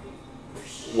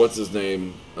 What's his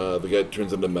name? The guy that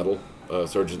turns into metal,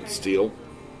 Sergeant Steele,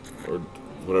 or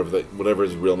whatever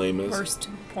his real name is. Worst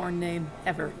porn name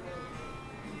ever.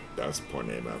 Best porn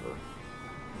name ever.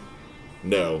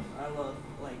 No.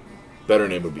 Better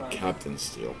name would be Captain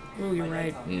Steele. Ooh, you're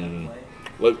right.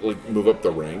 Like move up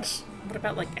the ranks. What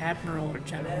about like Admiral or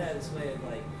General?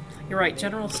 You're right.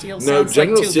 General Steel No, sounds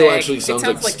General like too Steele vague. actually It sounds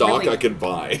like stock really- I could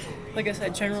buy. Like I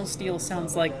said, General Steel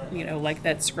sounds like, you know, like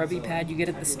that scrubby pad you get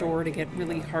at the store to get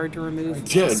really hard to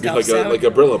remove Yeah, it'd be stuff like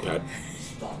a Brillo pad.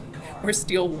 or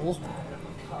steel wool.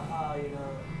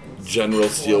 General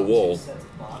Steel wool.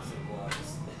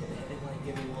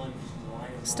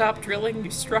 Stop drilling,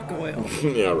 you struck oil.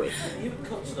 Yeah, right.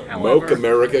 However, Make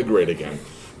America great again.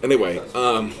 Anyway,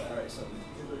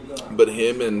 but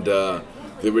him and the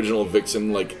original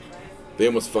Vixen, like, they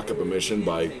almost fuck up a mission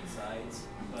by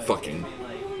fucking,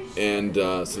 and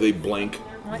so they blank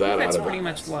well, I that think that's out of pretty it.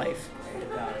 much life.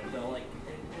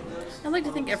 I like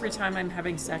to think every time I'm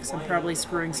having sex, I'm probably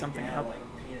screwing something up.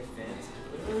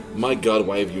 My God,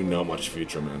 why have you not watched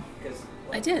Future Man?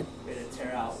 I did.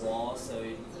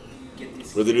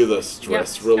 Where they do the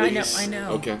stress Yep, I know, release? I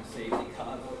know. Okay.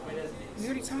 We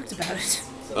already talked about it.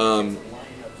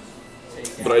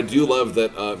 But I do love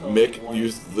that Mick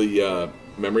used the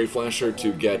memory flasher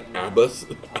to get Abbas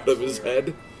out of his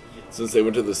head, since they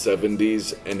went to the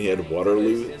 70s and he had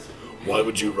Waterloo. Why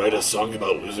would you write a song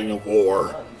about losing a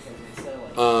war?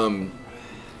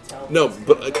 No,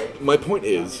 but my point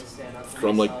is,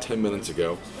 from like 10 minutes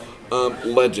ago,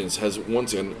 Legends has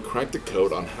once again cracked the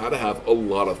code on how to have a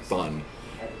lot of fun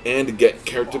and get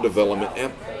character development.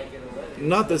 And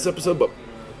not this episode, but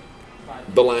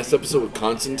the last episode with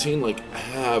Constantine, like,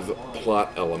 have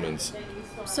plot elements.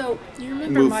 So, you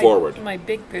remember Move forward. my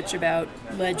big bitch about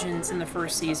Legends in the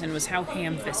first season was how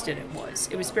ham-fisted it was.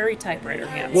 It was very typewriter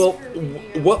hands. Well,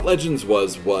 what Legends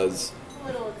was.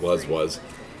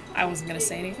 I wasn't going to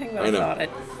say anything, but I I know. thought it.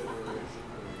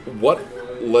 What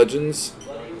Legends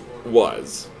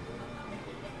was.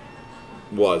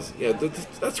 Yeah,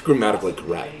 that's grammatically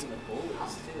correct.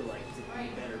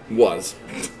 Was.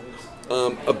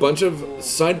 A bunch of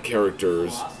side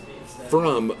characters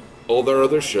from all their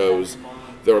other shows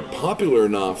that are popular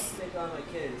enough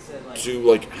to,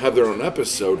 like, have their own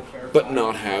episode, but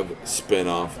not have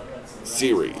spin-off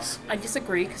series. I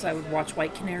disagree, because I would watch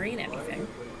White Canary in anything.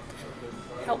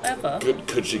 However,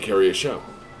 Could she carry a show?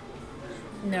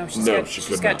 no, No, she she's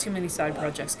could got not. too many side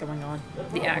projects going on.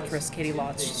 The actress, Katie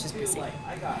Lotz, she's just busy.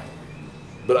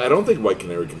 But I don't think White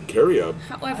Canary could carry a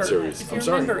However, series. if you I'm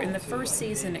sorry. remember, in the first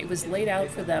season, it was laid out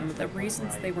for them the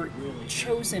reasons they were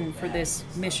chosen for this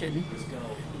mission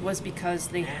was because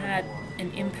they had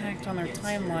an impact on their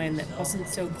timeline that wasn't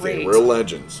so great. They were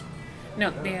legends. No,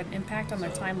 they had an impact on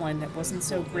their timeline that wasn't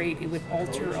so great. It would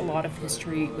alter a lot of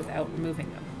history without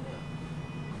removing them.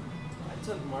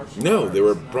 No, they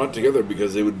were brought together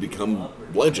because they would become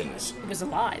legends. It was a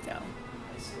lie, though.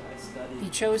 He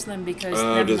chose them because...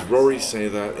 them- Does Rory say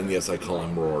that? And yes, I call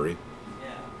him Rory.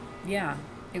 Yeah,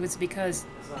 it was because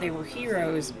they were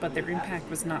heroes, but their impact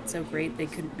was not so great they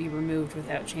couldn't be removed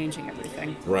without changing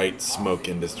everything. Right, Smoke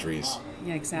Industries.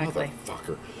 Yeah, exactly.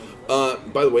 Motherfucker.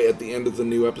 By the way, at the end of the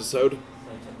new episode,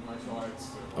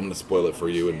 I'm going to spoil it for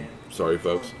you, and sorry,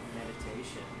 folks.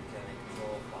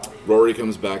 Rory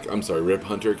comes back. I'm sorry, Rip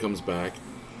Hunter comes back.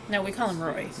 No, we call him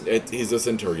Roy. He's a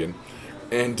Centurion.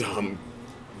 And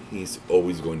he's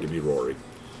always going to be Rory.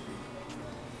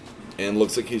 And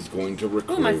looks like he's going to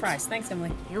recruit... Oh, my fries. Thanks,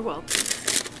 Emily. You're welcome.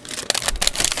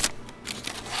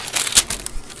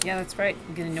 Yeah, that's right.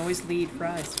 I'm getting always lead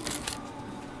fries.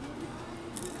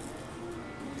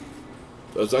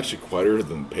 That was actually quieter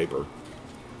than paper.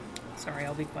 Sorry,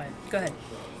 I'll be quiet. Go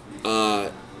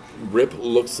ahead. Rip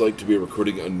looks like to be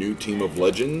recruiting a new team of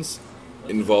legends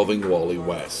involving Wally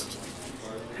West.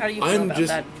 How do you feel about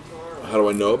that? How do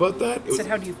I know about that? I said,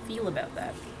 how do you feel about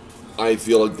that? I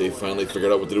feel like they finally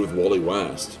figured out what to do with Wally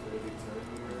West.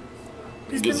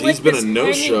 Because like he's been a this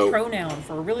no-show. hanging pronoun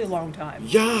for a really long time.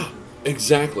 Yeah,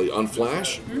 exactly. On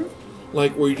Flash,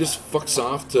 like where he just fucks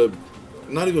off to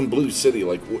not even Blue City,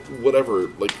 like whatever.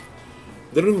 Like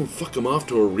they don't even fuck him off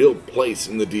to a real place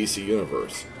in the DC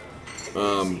universe.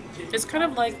 It's kind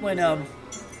of like when,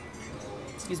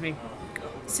 excuse me,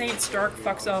 Saint Stark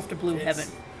fucks off to Blue Heaven.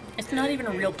 It's not even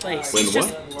a real place. Wait, It's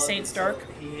what? just Saint Stark.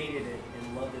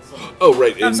 Oh,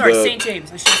 right. I'm sorry, Saint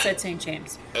James. I should have said Saint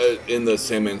James. In the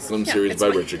Sandman Slim Yeah, series it's by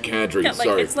like- Richard Kadri. yeah, like,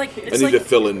 Sorry. it's like- I it's need to like-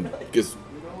 fill in because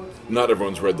not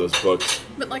everyone's read those books.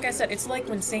 But like I said, it's like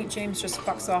when Saint James just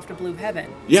fucks off to Blue Heaven.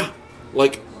 Yeah.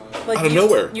 Like out of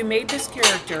nowhere. You made this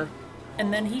character,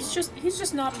 and then he's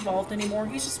just not involved anymore.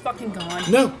 He's just fucking gone.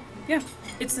 No. Yeah,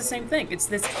 it's the same thing. It's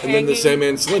this And hanging. then the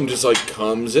Sandman Slim just like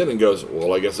comes in and goes,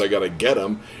 well, I guess I gotta get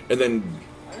him. And then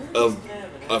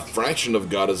a fraction of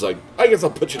God is like, I guess I'll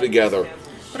put you together.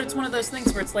 But it's one of those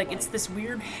things where it's like it's this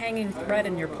weird hanging thread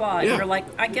in your plot. Yeah. You're like,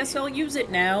 I guess I'll use it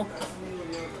now.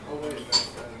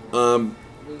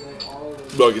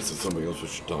 Well, I guess it's something else we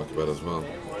should talk about as well.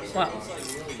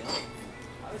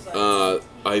 Well,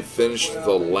 I finished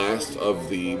the last of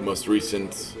the most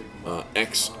recent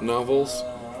X novels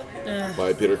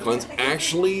by Peter Clance.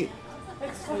 Actually,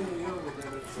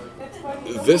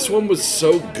 this one was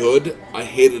so good, I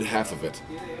hated half of it.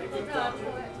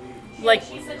 like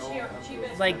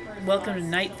Welcome to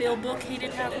Night Vale book, he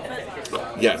did half of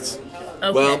it. Yes.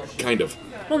 Okay. Well, kind of.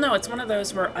 Well, no, it's one of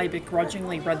those where I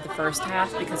begrudgingly read the first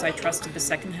half because I trusted the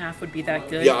second half would be that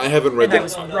good. Yeah, I haven't read and that. I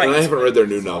was right. And I haven't read their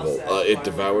new novel, It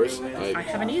Devours. I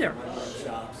haven't either.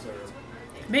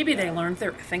 Maybe they learned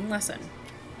their effing lesson.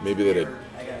 Maybe they did.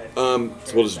 So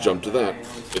we'll just jump to that.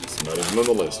 It's not even on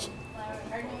the list.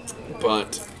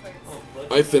 But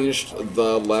I finished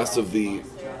the last of the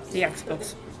The X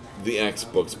books. X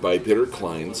books by Peter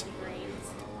Clance.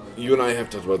 You and I have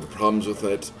talked about the problems with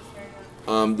it.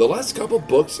 The last couple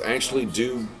books actually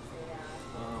do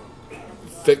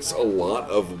fix a lot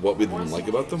of what we didn't like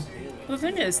about them. The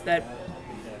thing is that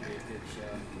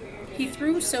he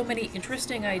threw so many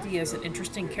interesting ideas and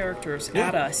interesting characters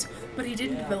at us, but he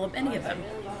didn't develop any of them.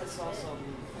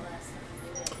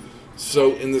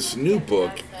 So in this new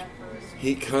book,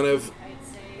 he kind of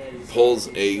pulls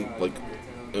a, like,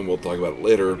 and we'll talk about it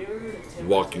later,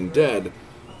 Walking Dead,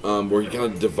 where he kind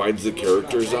of divides the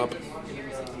characters up.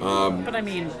 But I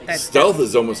mean, Stealth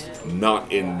is almost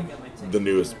not in the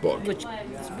newest book. which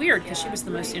is weird because she was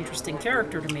the most interesting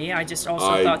character to me. I just also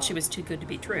I- thought she was too good to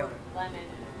be true.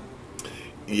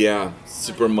 Yeah,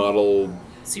 supermodel,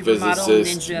 Supermodel,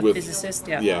 physicist ninja, with, physicist,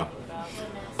 yeah. Yeah,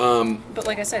 But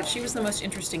like I said, she was the most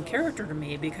interesting character to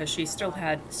me because she still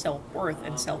had self-worth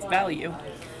and self-value.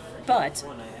 But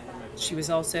she was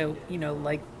also,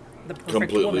 like the perfect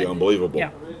Completely woman. unbelievable.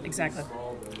 Yeah, exactly.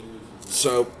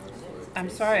 so, I'm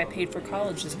sorry I paid for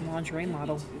college as a lingerie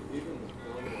model.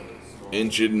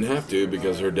 and she didn't have to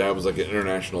because her dad was like an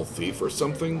international thief or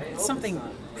something. Something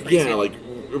crazy. Yeah, like,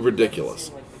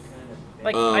 ridiculous.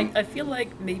 Like, I feel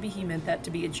like maybe he meant that to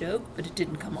be a joke, but it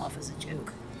didn't come off as a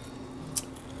joke.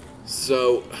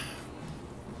 So,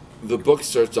 the book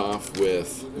starts off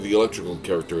with the electrical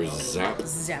character Zap,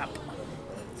 Zap.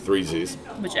 3 Z's.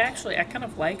 Which actually I kind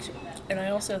of liked, and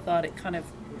I also thought it kind of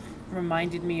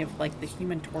reminded me of like the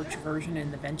Human Torch version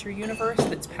in the Venture universe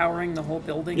that's powering the whole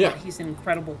building. Yeah. But he's in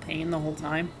incredible pain the whole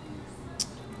time.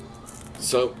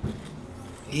 So,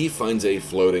 he finds a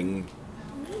floating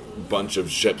bunch of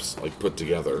ships, like, put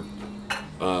together.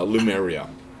 Lumeria.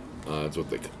 That's what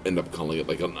they end up calling it,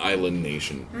 like an island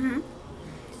nation.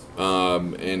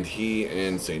 And he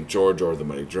and St. George, or the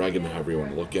Mighty Dragon, however you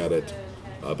want to look at it.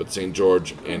 But St.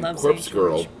 George and Love Corpse St.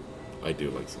 Girl. George. I do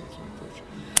like St.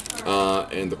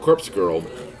 George. And the Corpse Girl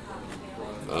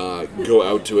go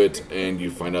out to it, and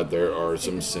you find out there are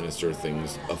some sinister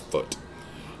things afoot.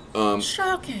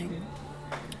 Shocking.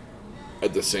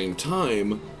 At the same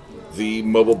time, the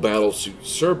mobile battlesuit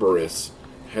Cerberus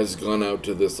has gone out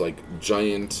to this like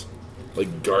giant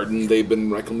like garden they've been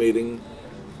reclamating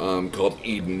called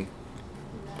Eden.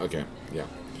 Okay, yeah.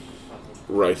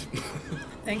 Right.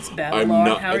 Thanks, I'm Babylon.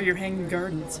 not- How are your hanging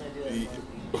gardens?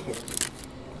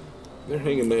 They're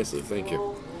hanging nicely, thank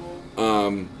you.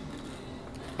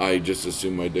 I just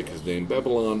assume my dick is named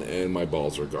Babylon and my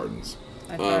balls are gardens.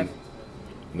 High five.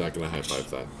 I'm not gonna high five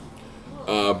that.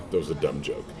 That was a dumb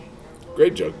joke.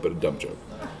 Great joke, but a dumb joke.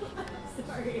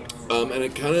 And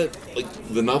it kind of, like,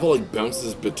 the novel, like,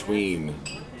 bounces between,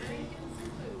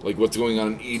 like, what's going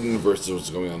on in Eden versus what's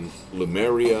going on in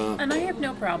Lumeria. And I have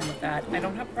no problem with that. I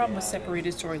don't have a problem with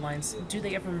separated storylines. Do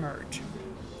they ever merge?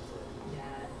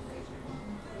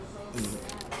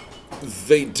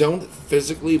 They don't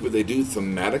physically, but they do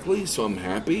thematically, so I'm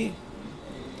happy.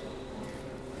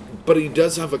 But he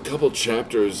does have a couple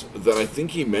chapters that I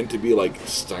think he meant to be, like,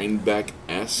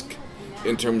 Steinbeck-esque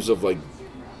in terms of, like,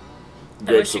 I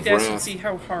Grapes wish you of guys could Wrath. see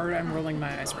how hard I'm rolling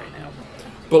my eyes right now.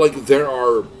 But, like, there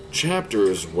are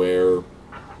chapters where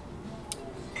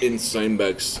in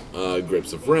Steinbeck's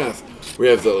Grapes of Wrath, we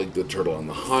have the turtle on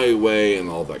the highway and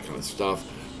all that kind of stuff,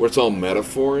 where it's all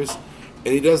metaphors.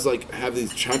 And he does have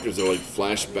these chapters that are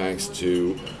flashbacks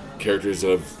to characters that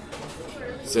have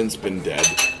since been dead,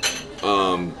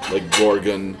 like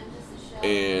Gorgon,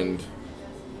 and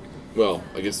well,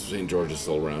 I guess St. George is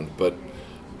still around, but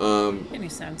Any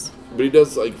sense? but he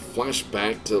does flash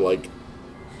back to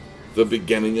the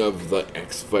beginning of the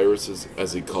X viruses,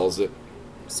 as he calls it.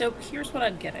 So here's what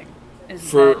I'm getting. Is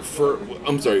For that-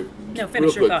 I'm sorry. No,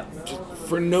 finish real your quick, thought. just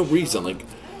for no reason,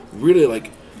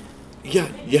 really, yeah,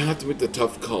 you have to make the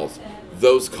tough calls.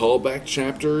 Those callback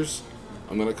chapters,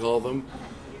 I'm gonna call them,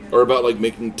 are about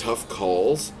making tough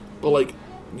calls. But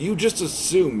you just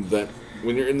assume that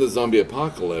when you're in the zombie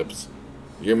apocalypse,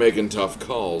 you're making tough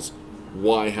calls.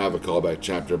 Why have a callback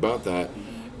chapter about that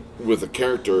with a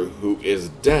character who is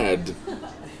dead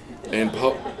and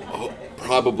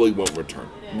probably won't return?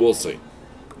 We'll see.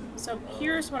 So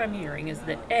here's what I'm hearing is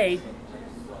that A,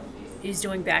 he's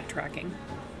doing backtracking.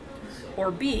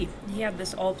 Or B, he had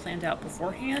this all planned out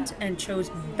beforehand and chose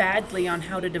badly on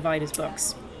how to divide his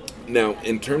books. Now,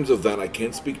 in terms of that, I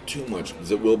can't speak too much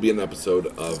because it will be an episode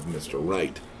of Mr.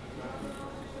 Right.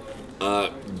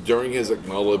 During his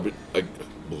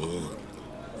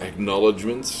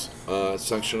acknowledgements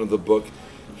section of the book,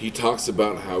 he talks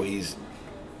about how he's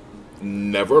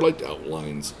never liked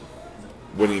outlines.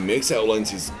 When he makes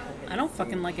outlines, I don't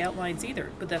fucking like outlines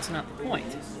either, but that's not the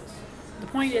point. The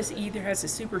point is he either has a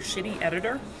super shitty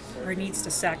editor or he needs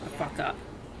to sack the fuck up.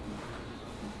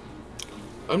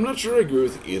 I'm not sure I agree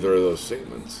with either of those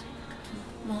statements.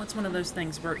 Well, it's one of those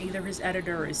things where either his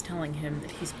editor is telling him that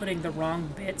he's putting the wrong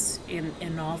bits in a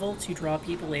novel to draw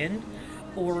people in,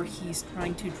 or he's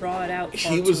trying to draw it out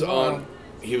far He was too long.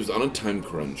 on a time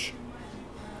crunch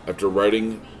after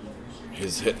writing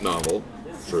his hit novel.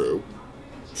 True.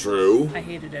 I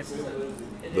hated it.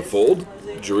 The Fold.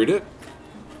 Did you read it?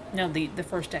 No, the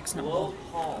first X novel.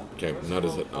 Okay, not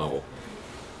his hit novel.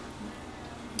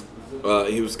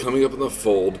 He was coming up in The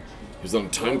Fold. He was on a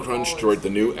time crunch to write the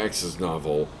new X's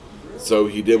novel, so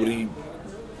he did what he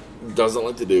doesn't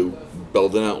like to do: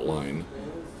 build an outline,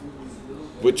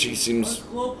 which he seems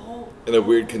in a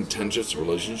weird contentious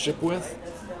relationship with.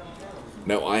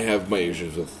 Now, I have my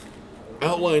issues with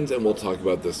outlines, and we'll talk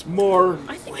about this more.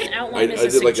 I think an outline is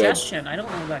a did suggestion. I don't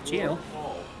know about you.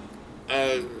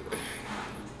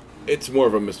 It's more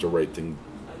of a Mr. Right thing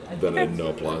than a Okay. no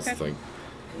applause Okay. thing.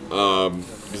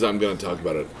 Because I'm going to talk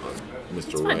about it on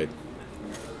Mr. fine. Right.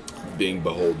 Being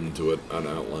beholden to it, an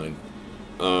outline.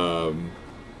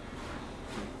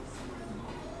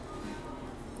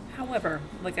 However,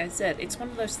 like I said, it's one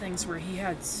of those things where he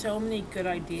had so many good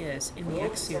ideas in the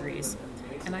X series,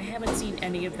 and I haven't seen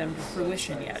any of them to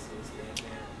fruition yet.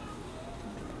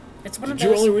 It's one Did of you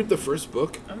those. only read the first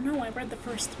book? Oh no, I read the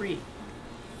first 3.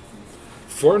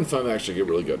 4 and 5 actually get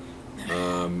really good.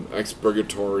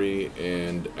 Expurgatory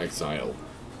and Exile.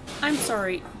 I'm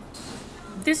sorry.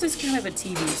 This is kind of a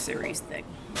TV series thing,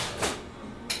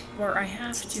 where I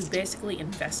have to basically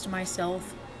invest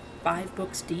myself 5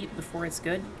 books deep before it's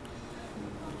good.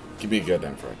 Give me a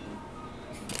goddamn friend.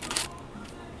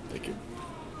 Thank you.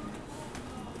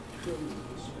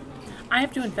 I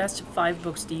have to invest 5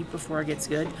 books deep before it gets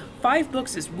good. 5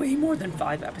 books is way more than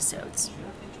 5 episodes.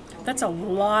 That's a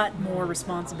lot more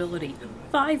responsibility.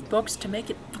 5 books to make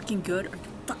it fucking good? Are you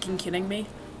fucking kidding me?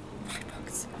 5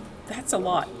 books. That's a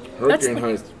lot. Hurricane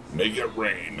That's Heist, make it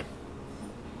rain.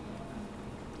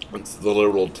 That's the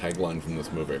literal tagline from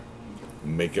this movie.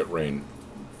 Make it rain.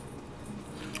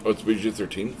 Oh, it's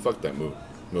PG-13? Fuck that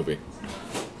movie.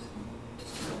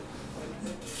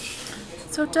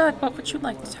 So, Doug, what would you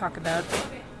like to talk about?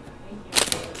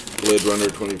 Blade Runner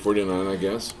 2049, I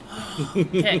guess.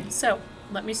 Okay, so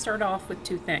let me start off with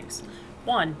 2 things.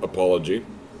 1, Apology.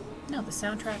 no, the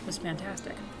soundtrack was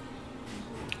fantastic.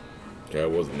 Okay,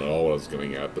 that wasn't all I was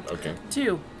getting at, but okay.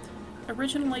 2,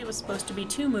 originally it was supposed to be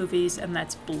 2 movies, and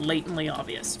that's blatantly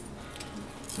obvious.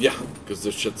 Yeah, because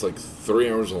this shit's 3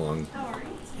 hours long.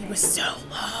 It was so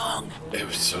long. It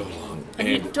was so long. I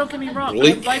mean, And don't get me wrong,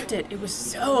 bleak. I liked it. It was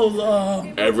so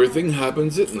long. everything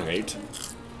happens at night.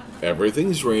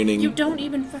 Everything's raining. You don't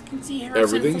even fucking see Harrison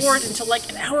Everything's- Ford until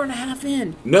an hour and a half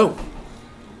in. No.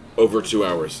 Over 2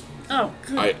 hours. Oh,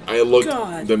 good I looked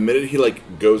God. the minute he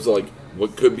goes to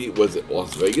what could be, was it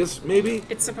Las Vegas maybe?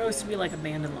 It's supposed to be like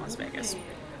abandoned Las Vegas.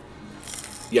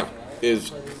 Yeah,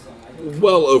 is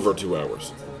well over 2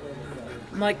 hours.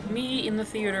 Like me in the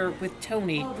theater with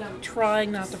Tony,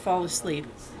 trying not to fall asleep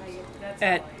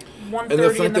at 1:30 And the in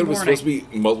fact the that it was morning. supposed to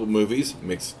be multiple movies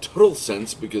makes total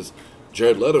sense because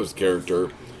Jared Leto's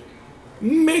character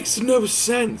makes no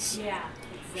sense. Yeah.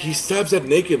 He stabs that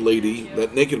naked lady,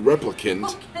 that naked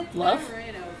replicant. Love?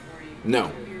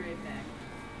 No.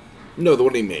 No, the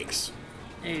one he makes.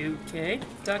 Okay.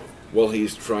 Duck. Well,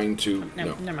 he's trying to... No,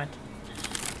 No. never mind.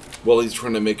 Well, he's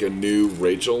trying to make a new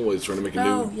Rachel. Well, he's trying to make a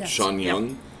new Yes. Sean Yep. Young.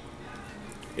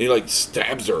 And he, like,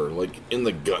 stabs her, like, in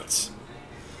the guts.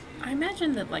 I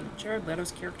imagine that, like, Jared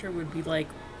Leto's character would be like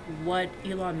what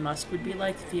Elon Musk would be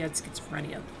like if he had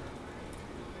schizophrenia.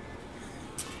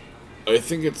 I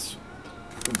think it's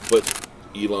what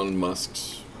Elon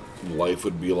Musk's life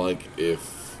would be like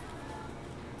if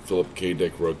Philip K.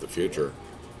 Dick wrote The Future.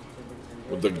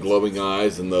 With the glowing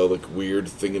eyes and the like weird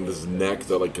thing in his neck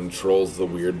that like controls the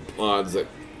weird pods that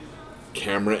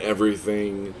camera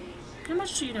everything. How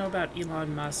much do you know about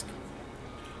Elon Musk?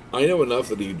 I know enough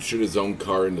that he'd shoot his own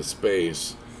car into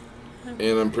space, and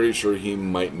I'm pretty sure he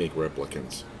might make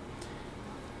replicants.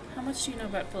 How much do you know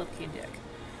about Philip K. Dick?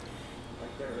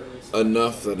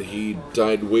 Enough that he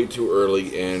died way too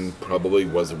early and probably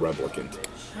was a replicant.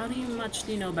 How much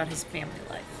do you know about his family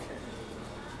life?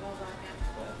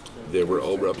 They were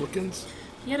all replicants?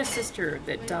 He had a sister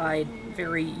that died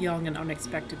very young and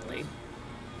unexpectedly.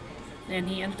 And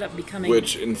he ended up becoming...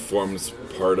 Which informs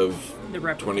part of The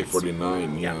replicants.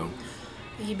 2049, you Yeah. know.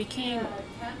 He became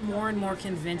more and more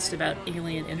convinced about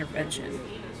alien intervention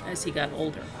as he got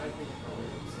older.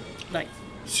 Like,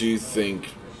 So you think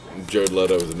Jared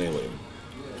Leto is an alien?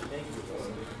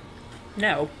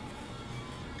 no.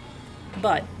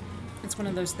 But it's one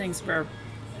of those things where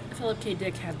Philip K.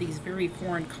 Dick had these very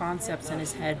foreign concepts in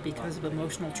his head because of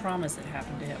emotional traumas that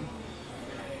happened to him.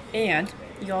 And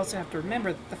you also have to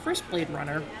remember that the first Blade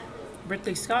Runner,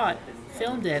 Ridley Scott,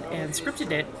 filmed it and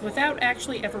scripted it without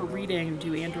actually ever reading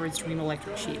Do Androids Dream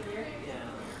Electric Sheep.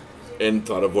 And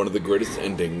thought of one of the greatest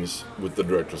endings with the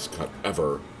director's cut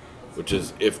ever, which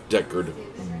is if Deckard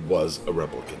was a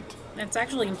replicant. And it's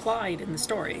actually implied in the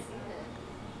story.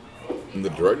 In the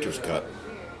director's cut,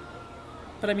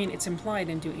 But I mean, it's implied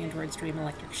in Do Androids Dream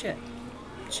Electric Shit.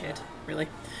 Shit, really.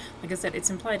 Like I said, it's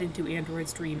implied in Do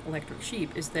Androids Dream Electric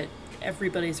Sheep is that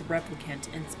everybody's a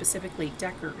replicant, and specifically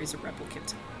Deckard is a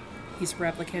replicant. He's a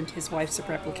replicant, his wife's a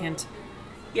replicant.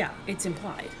 Yeah, it's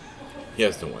implied. he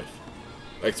has no wife.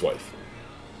 Ex-wife.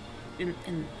 In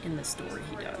the story,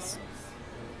 he does.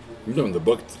 No, in the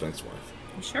book, it's an ex-wife.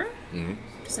 You sure? Mm-hmm.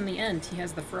 Because in the end, he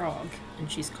has the frog,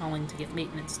 and she's calling to get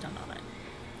maintenance done on it.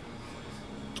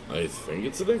 I think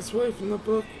it's an ex-wife in the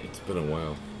book. It's been a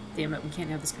while. Damn it, we can't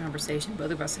have this conversation.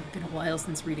 Both of us have been a while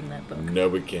since reading that book. No,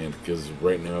 we can't, because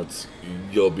right now it's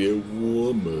you'll be a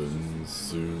woman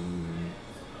soon.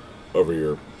 Over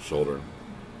your shoulder.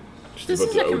 She's This about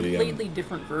is to a OD on. completely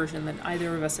different version than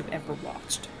either of us have ever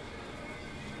watched.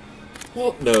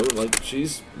 Well, no, like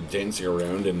she's dancing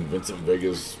around in Vincent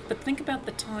Vega's. But think about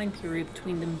the time period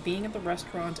between them being at the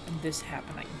restaurant and this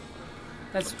happening.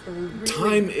 That's a really...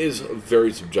 Time is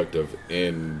very subjective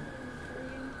in,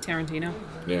 Tarantino?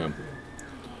 yeah.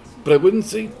 But I wouldn't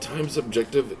say time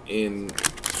subjective in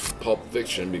Pulp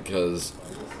Fiction because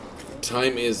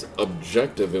time is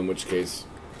objective, in which case,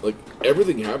 like,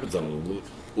 everything happens on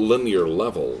a linear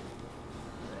level.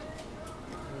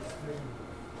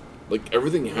 Like,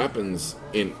 everything happens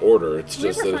in order. It's Did we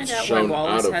just ever that find it's out why shown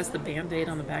Wallace out of... has the Band-Aid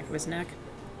on the back of his neck?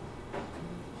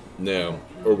 No.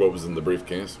 Or what was in the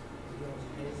briefcase.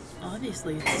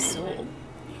 Obviously, it's his soul.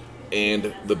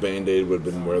 And the Band-Aid would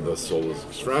have been where the soul was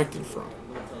extracted from.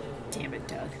 Damn it,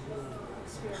 Doug.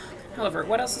 However,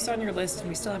 what else is on your list? And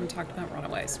we still haven't talked about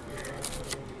Runaways.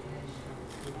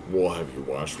 Well, have you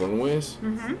watched Runaways?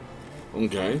 Mm-hmm.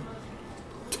 Okay.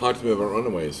 Talk to me about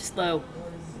Runaways. Slow.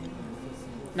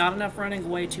 Not enough running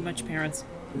away, too much parents.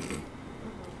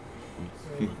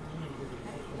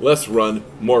 Less run,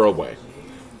 more away.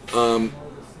 But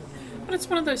it's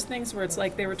one of those things where it's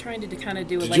like they were trying to kind of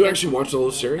do it Did like you actually watch the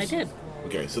whole series? I did.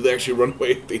 Okay, so they actually run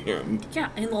away at the end. Yeah,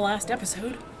 in the last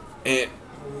episode. And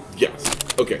yes,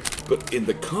 okay, but in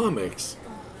the comics,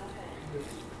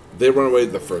 they run away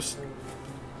the first.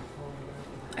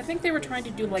 I think they were trying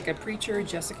to do like a Preacher,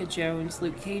 Jessica Jones,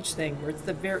 Luke Cage thing where it's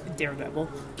the very Daredevil,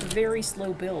 a very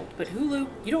slow build. But Hulu,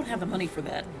 you don't have the money for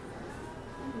that.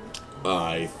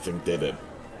 I think they did.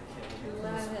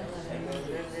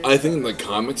 I think in the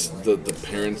comics, the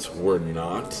parents were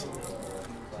not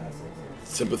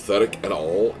sympathetic at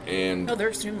all, and No, they're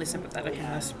extremely sympathetic in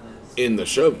this. in the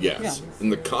show, yes. Yeah. In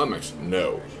the comics,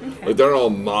 no. Okay. Like they're all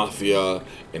mafia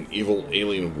and evil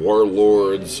alien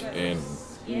warlords and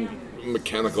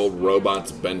mechanical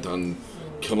robots bent on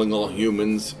killing all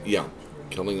humans. Yeah,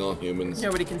 killing all humans.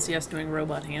 Nobody can see us doing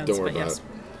robot hands, Don't worry but about yes. it.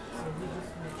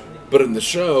 But in the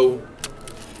show,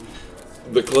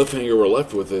 the cliffhanger we're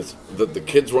left with is that the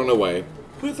kids run away,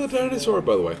 with a dinosaur,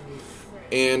 by the way.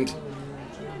 And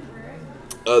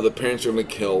the parents are going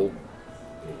to kill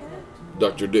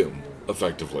Dr. Doom,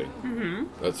 effectively. Mm-hmm.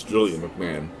 That's Julian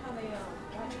McMahon.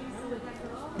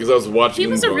 Because I was watching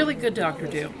He was him a really good Doctor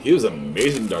Doom. He was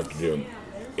amazing Dr. Doom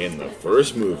in the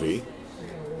first movie.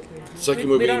 Second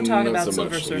movie, We don't talk not about so Silver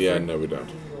much. Surfer. Yeah, no, we don't.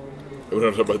 And we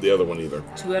don't talk about the other one either.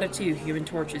 2 out of 2 Human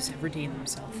Torches have redeemed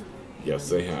themselves. Yes,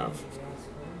 they have.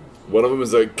 One of them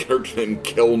is a character named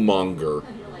Killmonger.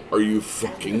 Are you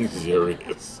fucking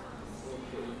serious?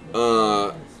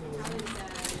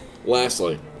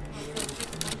 Lastly,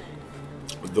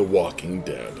 The Walking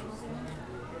Dead.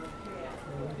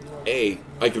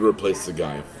 I could replace the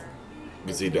guy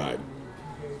because he died.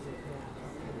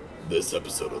 This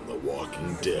episode on The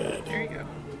Walking Dead. There you go.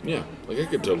 Yeah, like I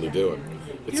could totally do it.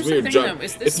 Here's the thing, though,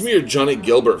 is this- It's me or Johnny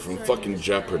Gilbert from fucking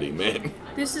Jeopardy, man.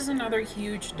 This is another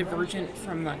huge divergent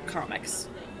from the comics,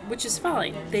 which is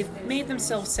fine. They've made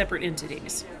themselves separate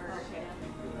entities.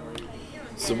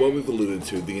 So what we've alluded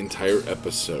to the entire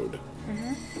episode,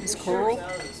 Is Coral?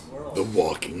 The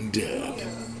Walking Dead.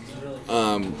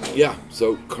 Yeah,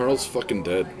 so Carl's fucking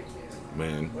dead,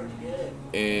 man.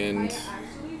 And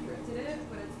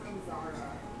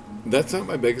that's not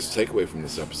my biggest takeaway from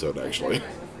this episode, actually.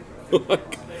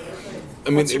 Like, I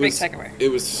mean, What's your big takeaway? it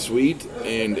was sweet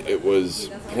and it was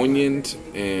poignant,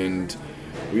 and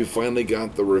we finally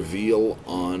got the reveal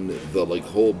on the like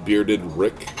whole bearded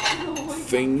Rick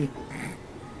thing.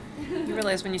 You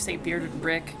realize when you say bearded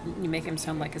Rick, you make him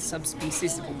sound like a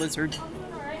subspecies of a lizard.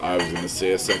 I was gonna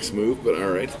say a sex move, but all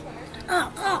right.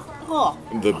 Oh,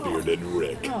 The bearded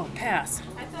Rick. oh, pass.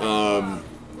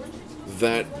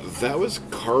 That was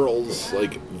Carl's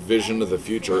like vision of the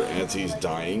future as he's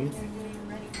dying,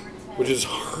 which is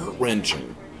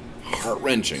heart-wrenching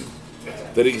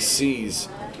that he sees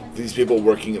these people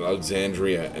working in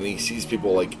Alexandria, and he sees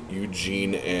people like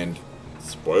Eugene and,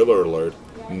 spoiler alert,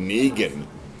 Negan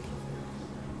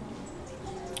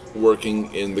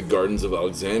working in the gardens of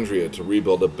Alexandria to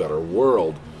rebuild a better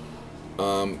world.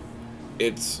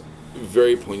 It's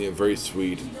very poignant, very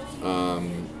sweet,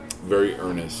 very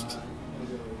earnest.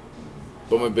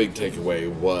 But my big takeaway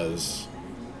was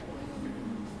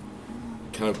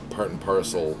kind of part and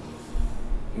parcel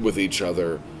with each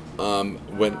other.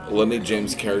 When Lenny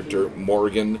James' character,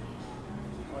 Morgan,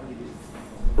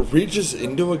 reaches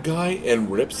into a guy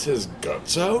and rips his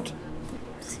guts out.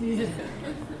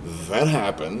 That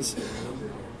happens.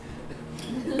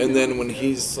 And then when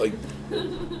he's like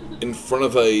in front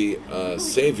of a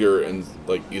savior and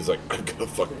like he's like, I'm gonna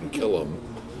fucking kill him.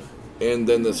 And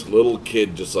then this little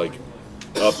kid just like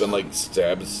up and like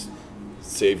stabs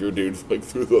savior dude like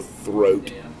through the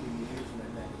throat.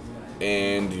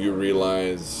 And you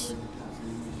realize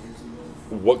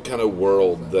what kind of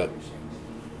world that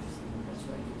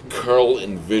Carl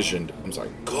envisioned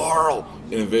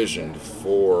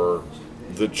for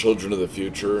the children of the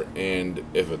future, and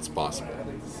if it's possible.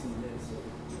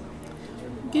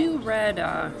 You read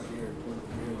I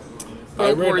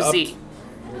World read War up- Z.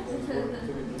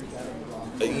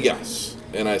 Yes,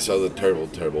 and I saw the terrible,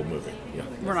 terrible movie. Yeah.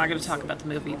 We're not going to talk about the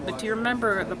movie, but do you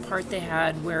remember the part they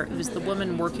had where it was the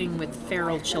woman working with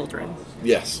feral children?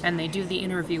 Yes. And they do the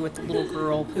interview with the little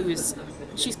girl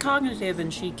she's cognitive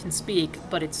and she can speak,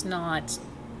 but it's not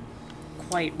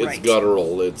quite It's right.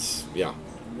 guttural. It's, yeah.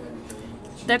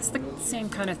 That's the same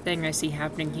kind of thing I see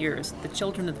happening here. Is the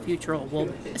children of the future will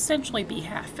essentially be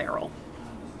half feral.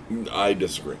 I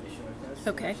disagree.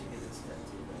 Okay.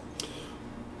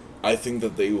 I think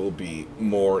that they will be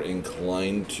more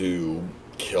inclined to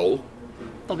kill.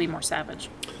 They'll be more savage.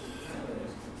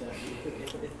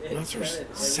 I'm not sure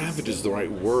savage is the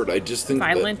right word. I just think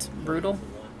Violent, brutal,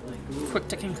 quick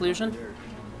to conclusion.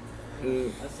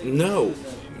 No.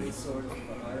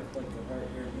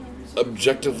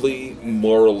 Objectively,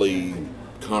 morally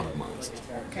compromised.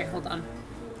 Okay, hold on.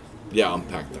 Yeah,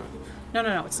 unpack that.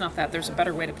 No, it's not that. There's a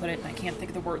better way to put it, and I can't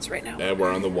think of the words right now. And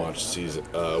we're on the watch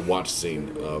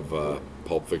scene of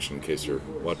Pulp Fiction, in case you're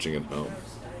watching at home.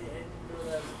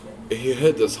 He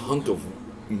had this hunk of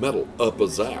metal up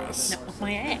his ass. Not with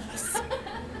my ass.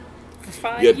 For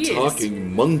 5 Yet years.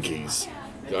 talking monkeys.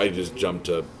 I just jumped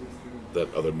to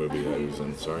that other movie I was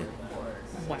in, sorry.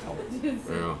 Wow.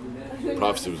 Yeah.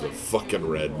 Prophecy was a fucking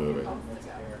rad movie.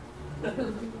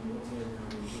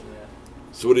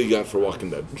 So what do you got for Walking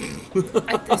Dead?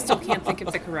 I still can't think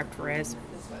of the correct phrase.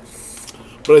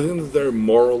 But I think that they're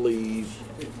morally...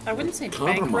 I wouldn't say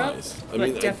Compromise. bankrupt, I but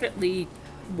mean, definitely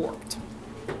warped.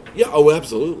 Yeah, oh,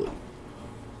 absolutely.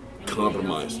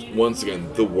 Compromised. Once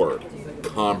again, the word.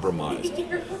 Compromised.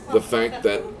 the fact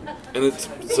that, and it's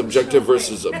subjective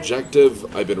versus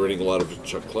objective. I've been reading a lot of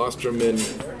Chuck Klosterman.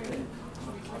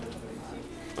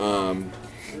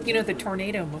 You know, the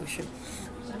tornado motion.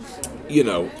 You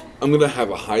know, I'm going to have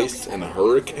a heist and a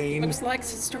hurricane. Looks like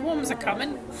storms are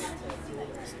coming.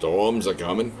 Storms are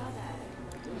coming.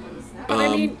 But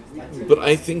I mean, But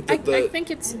I think that I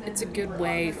think it's a good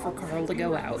way for Carl to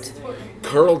go out.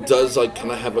 Carl does, like,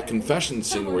 kind of have a confession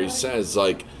scene where he says,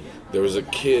 like, there was a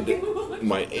kid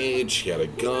my age, he had a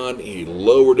gun, he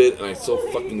lowered it, and I still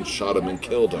fucking shot him and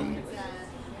killed him.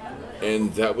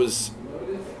 And that was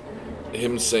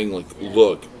him saying, like,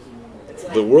 look,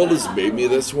 the world has made me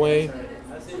this way,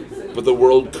 but the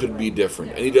world could be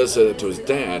different. And he does say that to his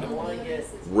dad,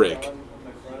 Rick.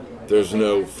 There's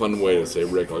no fun way to say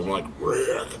Rick. I'm like,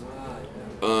 Rick.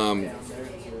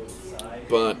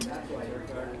 But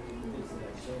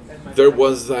there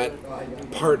was that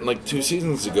part, like, 2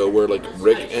 seasons ago where, like,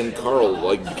 Rick and Carl,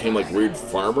 like, became, like, weird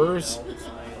farmers.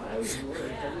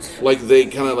 Like, they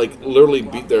kind of, like, literally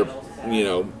beat their, you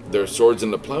know, their swords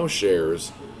into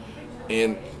plowshares.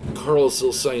 And Carl is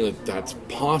still saying, like, that's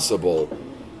possible.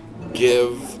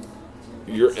 Give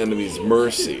your enemies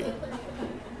mercy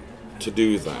to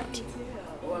do that.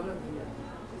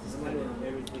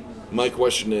 My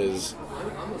question is,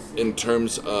 in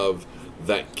terms of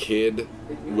that kid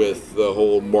with the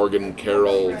whole Morgan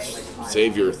Carroll's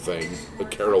savior thing,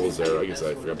 Carroll was there, I guess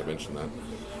I forgot to mention that,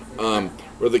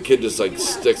 where the kid just, like,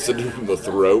 sticks it in the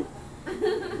throat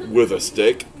with a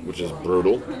stick, which is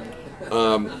brutal.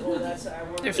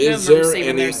 There's Is no there mercy when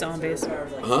any- there's zombies.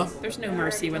 Huh? There's no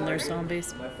mercy when there's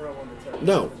zombies.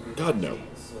 No. God, no.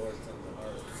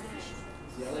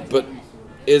 But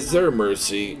is there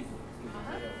mercy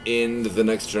in the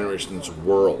next generation's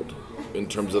world in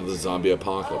terms of the zombie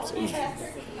apocalypse?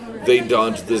 They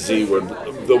dodged the Z word,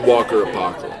 the Walker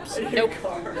apocalypse. Nope.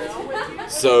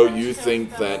 So you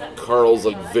think that Carl's,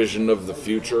 like, vision of the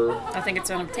future, I think it's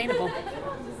unobtainable.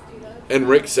 and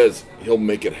Rick says he'll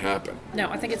make it happen. No,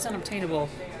 I think it's unobtainable.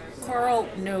 Carl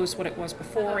knows what it was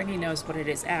before, and he knows what it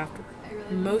is after.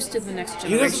 Most of the next He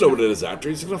generation. doesn't know what it is after.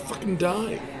 He's gonna fucking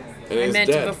die. And I he's meant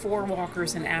dead. before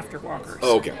walkers and after walkers.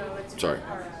 Oh, okay. Sorry.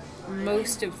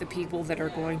 Most of the people that are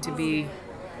going to be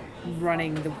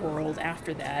running the world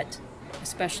after that,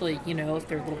 especially, you know, if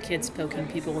they're little kids poking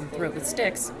people in the throat with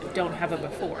sticks, don't have a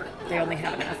before. They only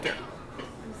have an after.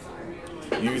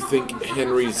 You think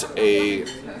Henry's a...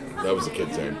 That was a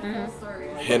kid's name.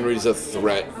 Mm-hmm. Henry's a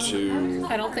threat to...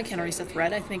 I don't think Henry's a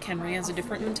threat. I think Henry has a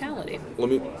different mentality. Let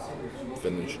me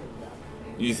finish.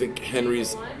 You think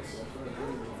Henry's...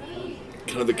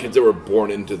 kind of the kids that were born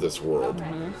into this world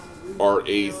are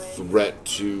a threat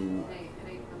to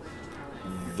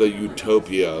the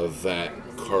utopia that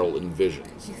Carl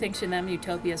envisions? You think to them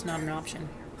utopia is not an option?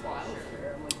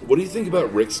 What do you think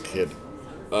about Rick's kid?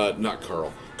 Not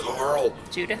Carl. Carl!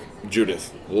 Judith?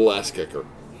 Judith, little ass kicker.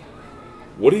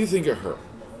 What do you think of her?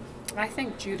 I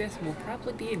think Judith will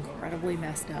probably be incredibly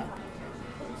messed up.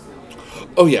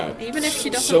 Oh yeah, Even if she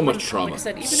doesn't, so much trauma. Like I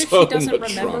said, even if So she doesn't much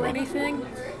remember trauma. anything,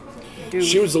 dude,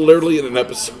 She was literally in an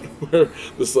episode where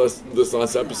this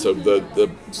last episode,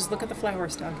 the just look at the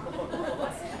flowers, Doug.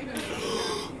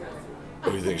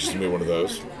 oh, you think she's gonna be one of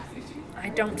those? I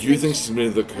don't. Do you think she's gonna be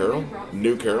the Carol?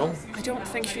 New Carol? I don't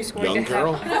think she's going Young to have.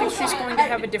 Carol? I think she's going to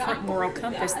have a different moral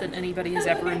compass than anybody has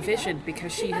ever envisioned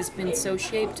because she has been so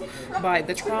shaped by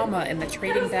the trauma and the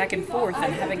trading back and forth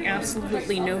and having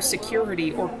absolutely no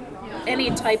security or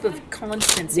any type of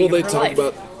constancy Well, they in her talk life.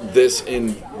 about this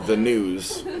in the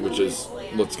news, which is,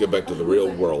 let's get back to the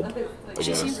real world, I She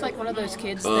guess. seems like one of those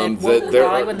kids that that won't there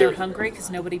cry are- when they're there- hungry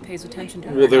because nobody pays attention to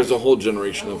her. Well, there's a enough. whole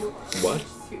generation of what?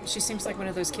 She seems like one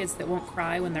of those kids that won't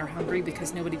cry when they're hungry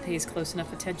because nobody pays close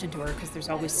enough attention to her because there's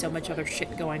always so much other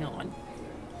shit going on.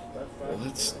 Well,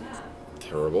 that's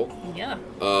terrible. Yeah.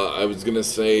 I was gonna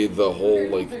say the whole,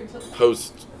 like,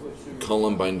 post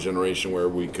Columbine generation where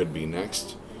we could be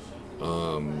next.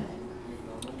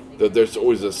 That there's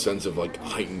always a sense of, like,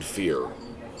 heightened fear.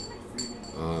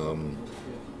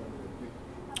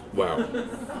 Wow,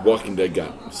 Walking Dead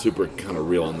got super kind of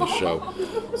real on the show.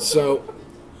 So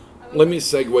let me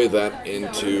segue that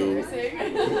into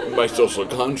my social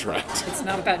contract. It's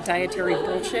not about dietary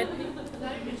bullshit.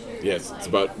 Yes, it's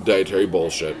about dietary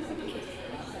bullshit.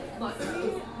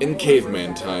 In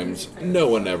caveman times, no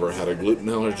one ever had a gluten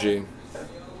allergy.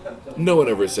 No one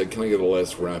ever said, can I get a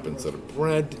less wrap instead of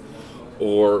bread?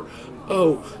 Or,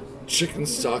 oh, chicken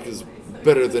stock is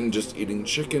better than just eating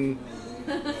chicken.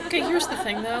 Okay, here's the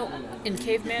thing though. In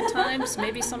caveman times,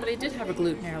 maybe somebody did have a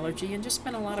gluten allergy and just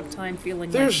spent a lot of time feeling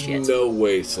like There's shit. no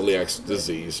way celiac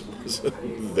disease was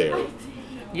there.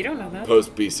 You don't know that.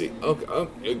 Post BC.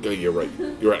 Okay, you're right.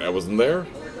 You're right. I wasn't there.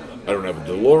 I don't have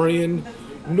a DeLorean,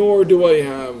 nor do I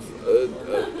have,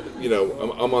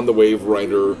 I'm on the Wave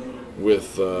Rider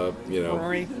with,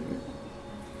 Rory.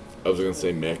 I was going to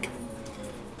say Mick,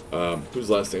 whose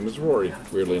last name is Rory,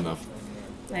 weirdly enough.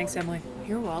 Thanks, Emily.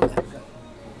 You're welcome.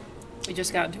 We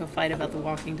just got into a fight about The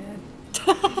Walking Dead.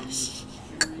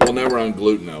 Well, now we're on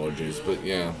gluten allergies, but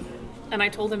yeah. And I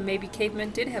told him maybe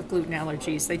cavemen did have gluten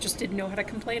allergies. They just didn't know how to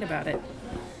complain about it.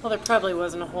 Well, there probably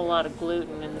wasn't a whole lot of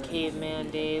gluten in the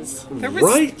caveman days. There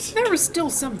was still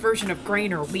some version of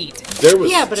grain or wheat. There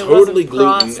was Yeah, but it totally wasn't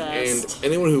gluten, processed. and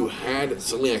anyone who had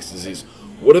celiac disease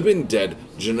would have been dead,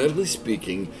 genetically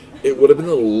speaking. It would have been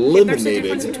There's a difference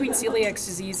eliminated. between celiac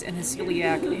disease and a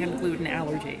celiac and gluten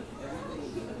allergy.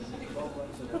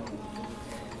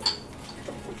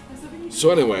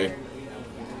 So anyway,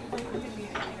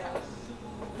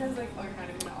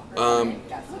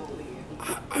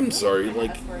 I'm sorry, if you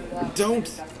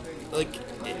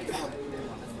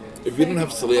don't have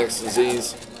celiac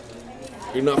disease,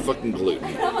 you're not fucking gluten.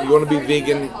 You want to be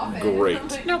vegan?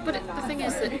 Great. No, but the thing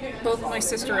is that both my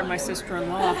sister and my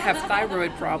sister-in-law have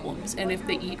thyroid problems, and if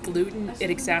they eat gluten, it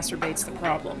exacerbates the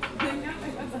problem.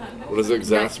 What does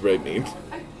exacerbate mean?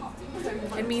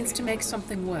 It means to make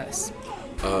something worse.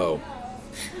 Oh.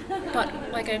 But,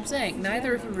 like I'm saying,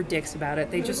 neither of them are dicks about it.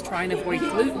 They just try and avoid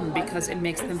gluten because it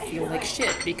makes them feel like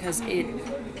shit, because it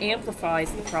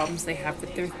amplifies the problems they have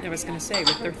with their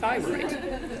thyroid.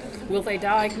 Will they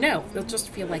die? No, they'll just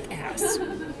feel like ass.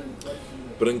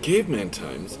 But in caveman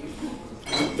times,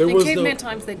 In caveman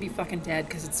times, they'd be fucking dead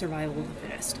because it's survival of the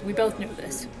fittest. We both know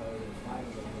this.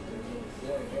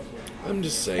 I'm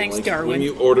just saying, Thanks, like, Darwin. when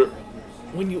you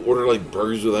order like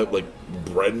burgers without like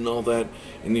bread and all that,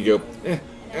 and you go,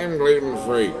 I'm gluten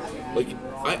free. Like,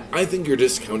 I think you're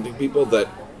discounting people that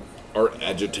are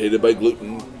agitated by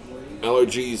gluten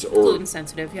allergies or Gluten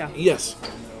sensitive, yeah. yes,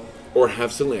 or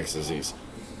have celiac disease.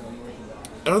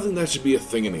 I don't think that should be a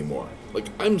thing anymore. Like,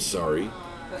 I'm sorry.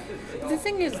 The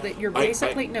thing is that you're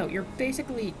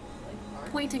basically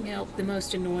pointing out the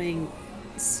most annoying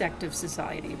sect of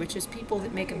society, which is people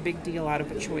that make a big deal out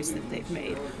of a choice that they've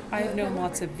made. I have known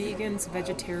lots of vegans,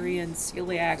 vegetarians,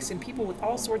 celiacs, and people with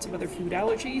all sorts of other food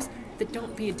allergies that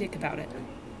don't be a dick about it.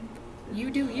 You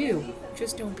do you.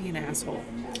 Just don't be an asshole.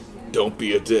 Don't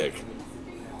be a dick.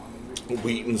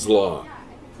 Wheaton's Law.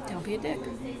 Don't be a dick.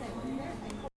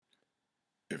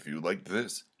 If you liked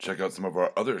this, check out some of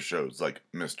our other shows like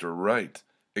Mr. Right,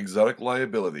 Exotic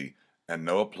Liability, and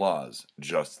No Applause,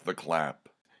 Just the Clap.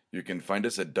 You can find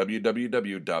us at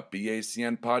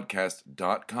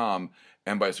www.bacnpodcast.com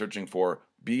and by searching for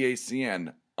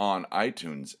BACN on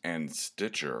iTunes and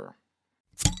Stitcher.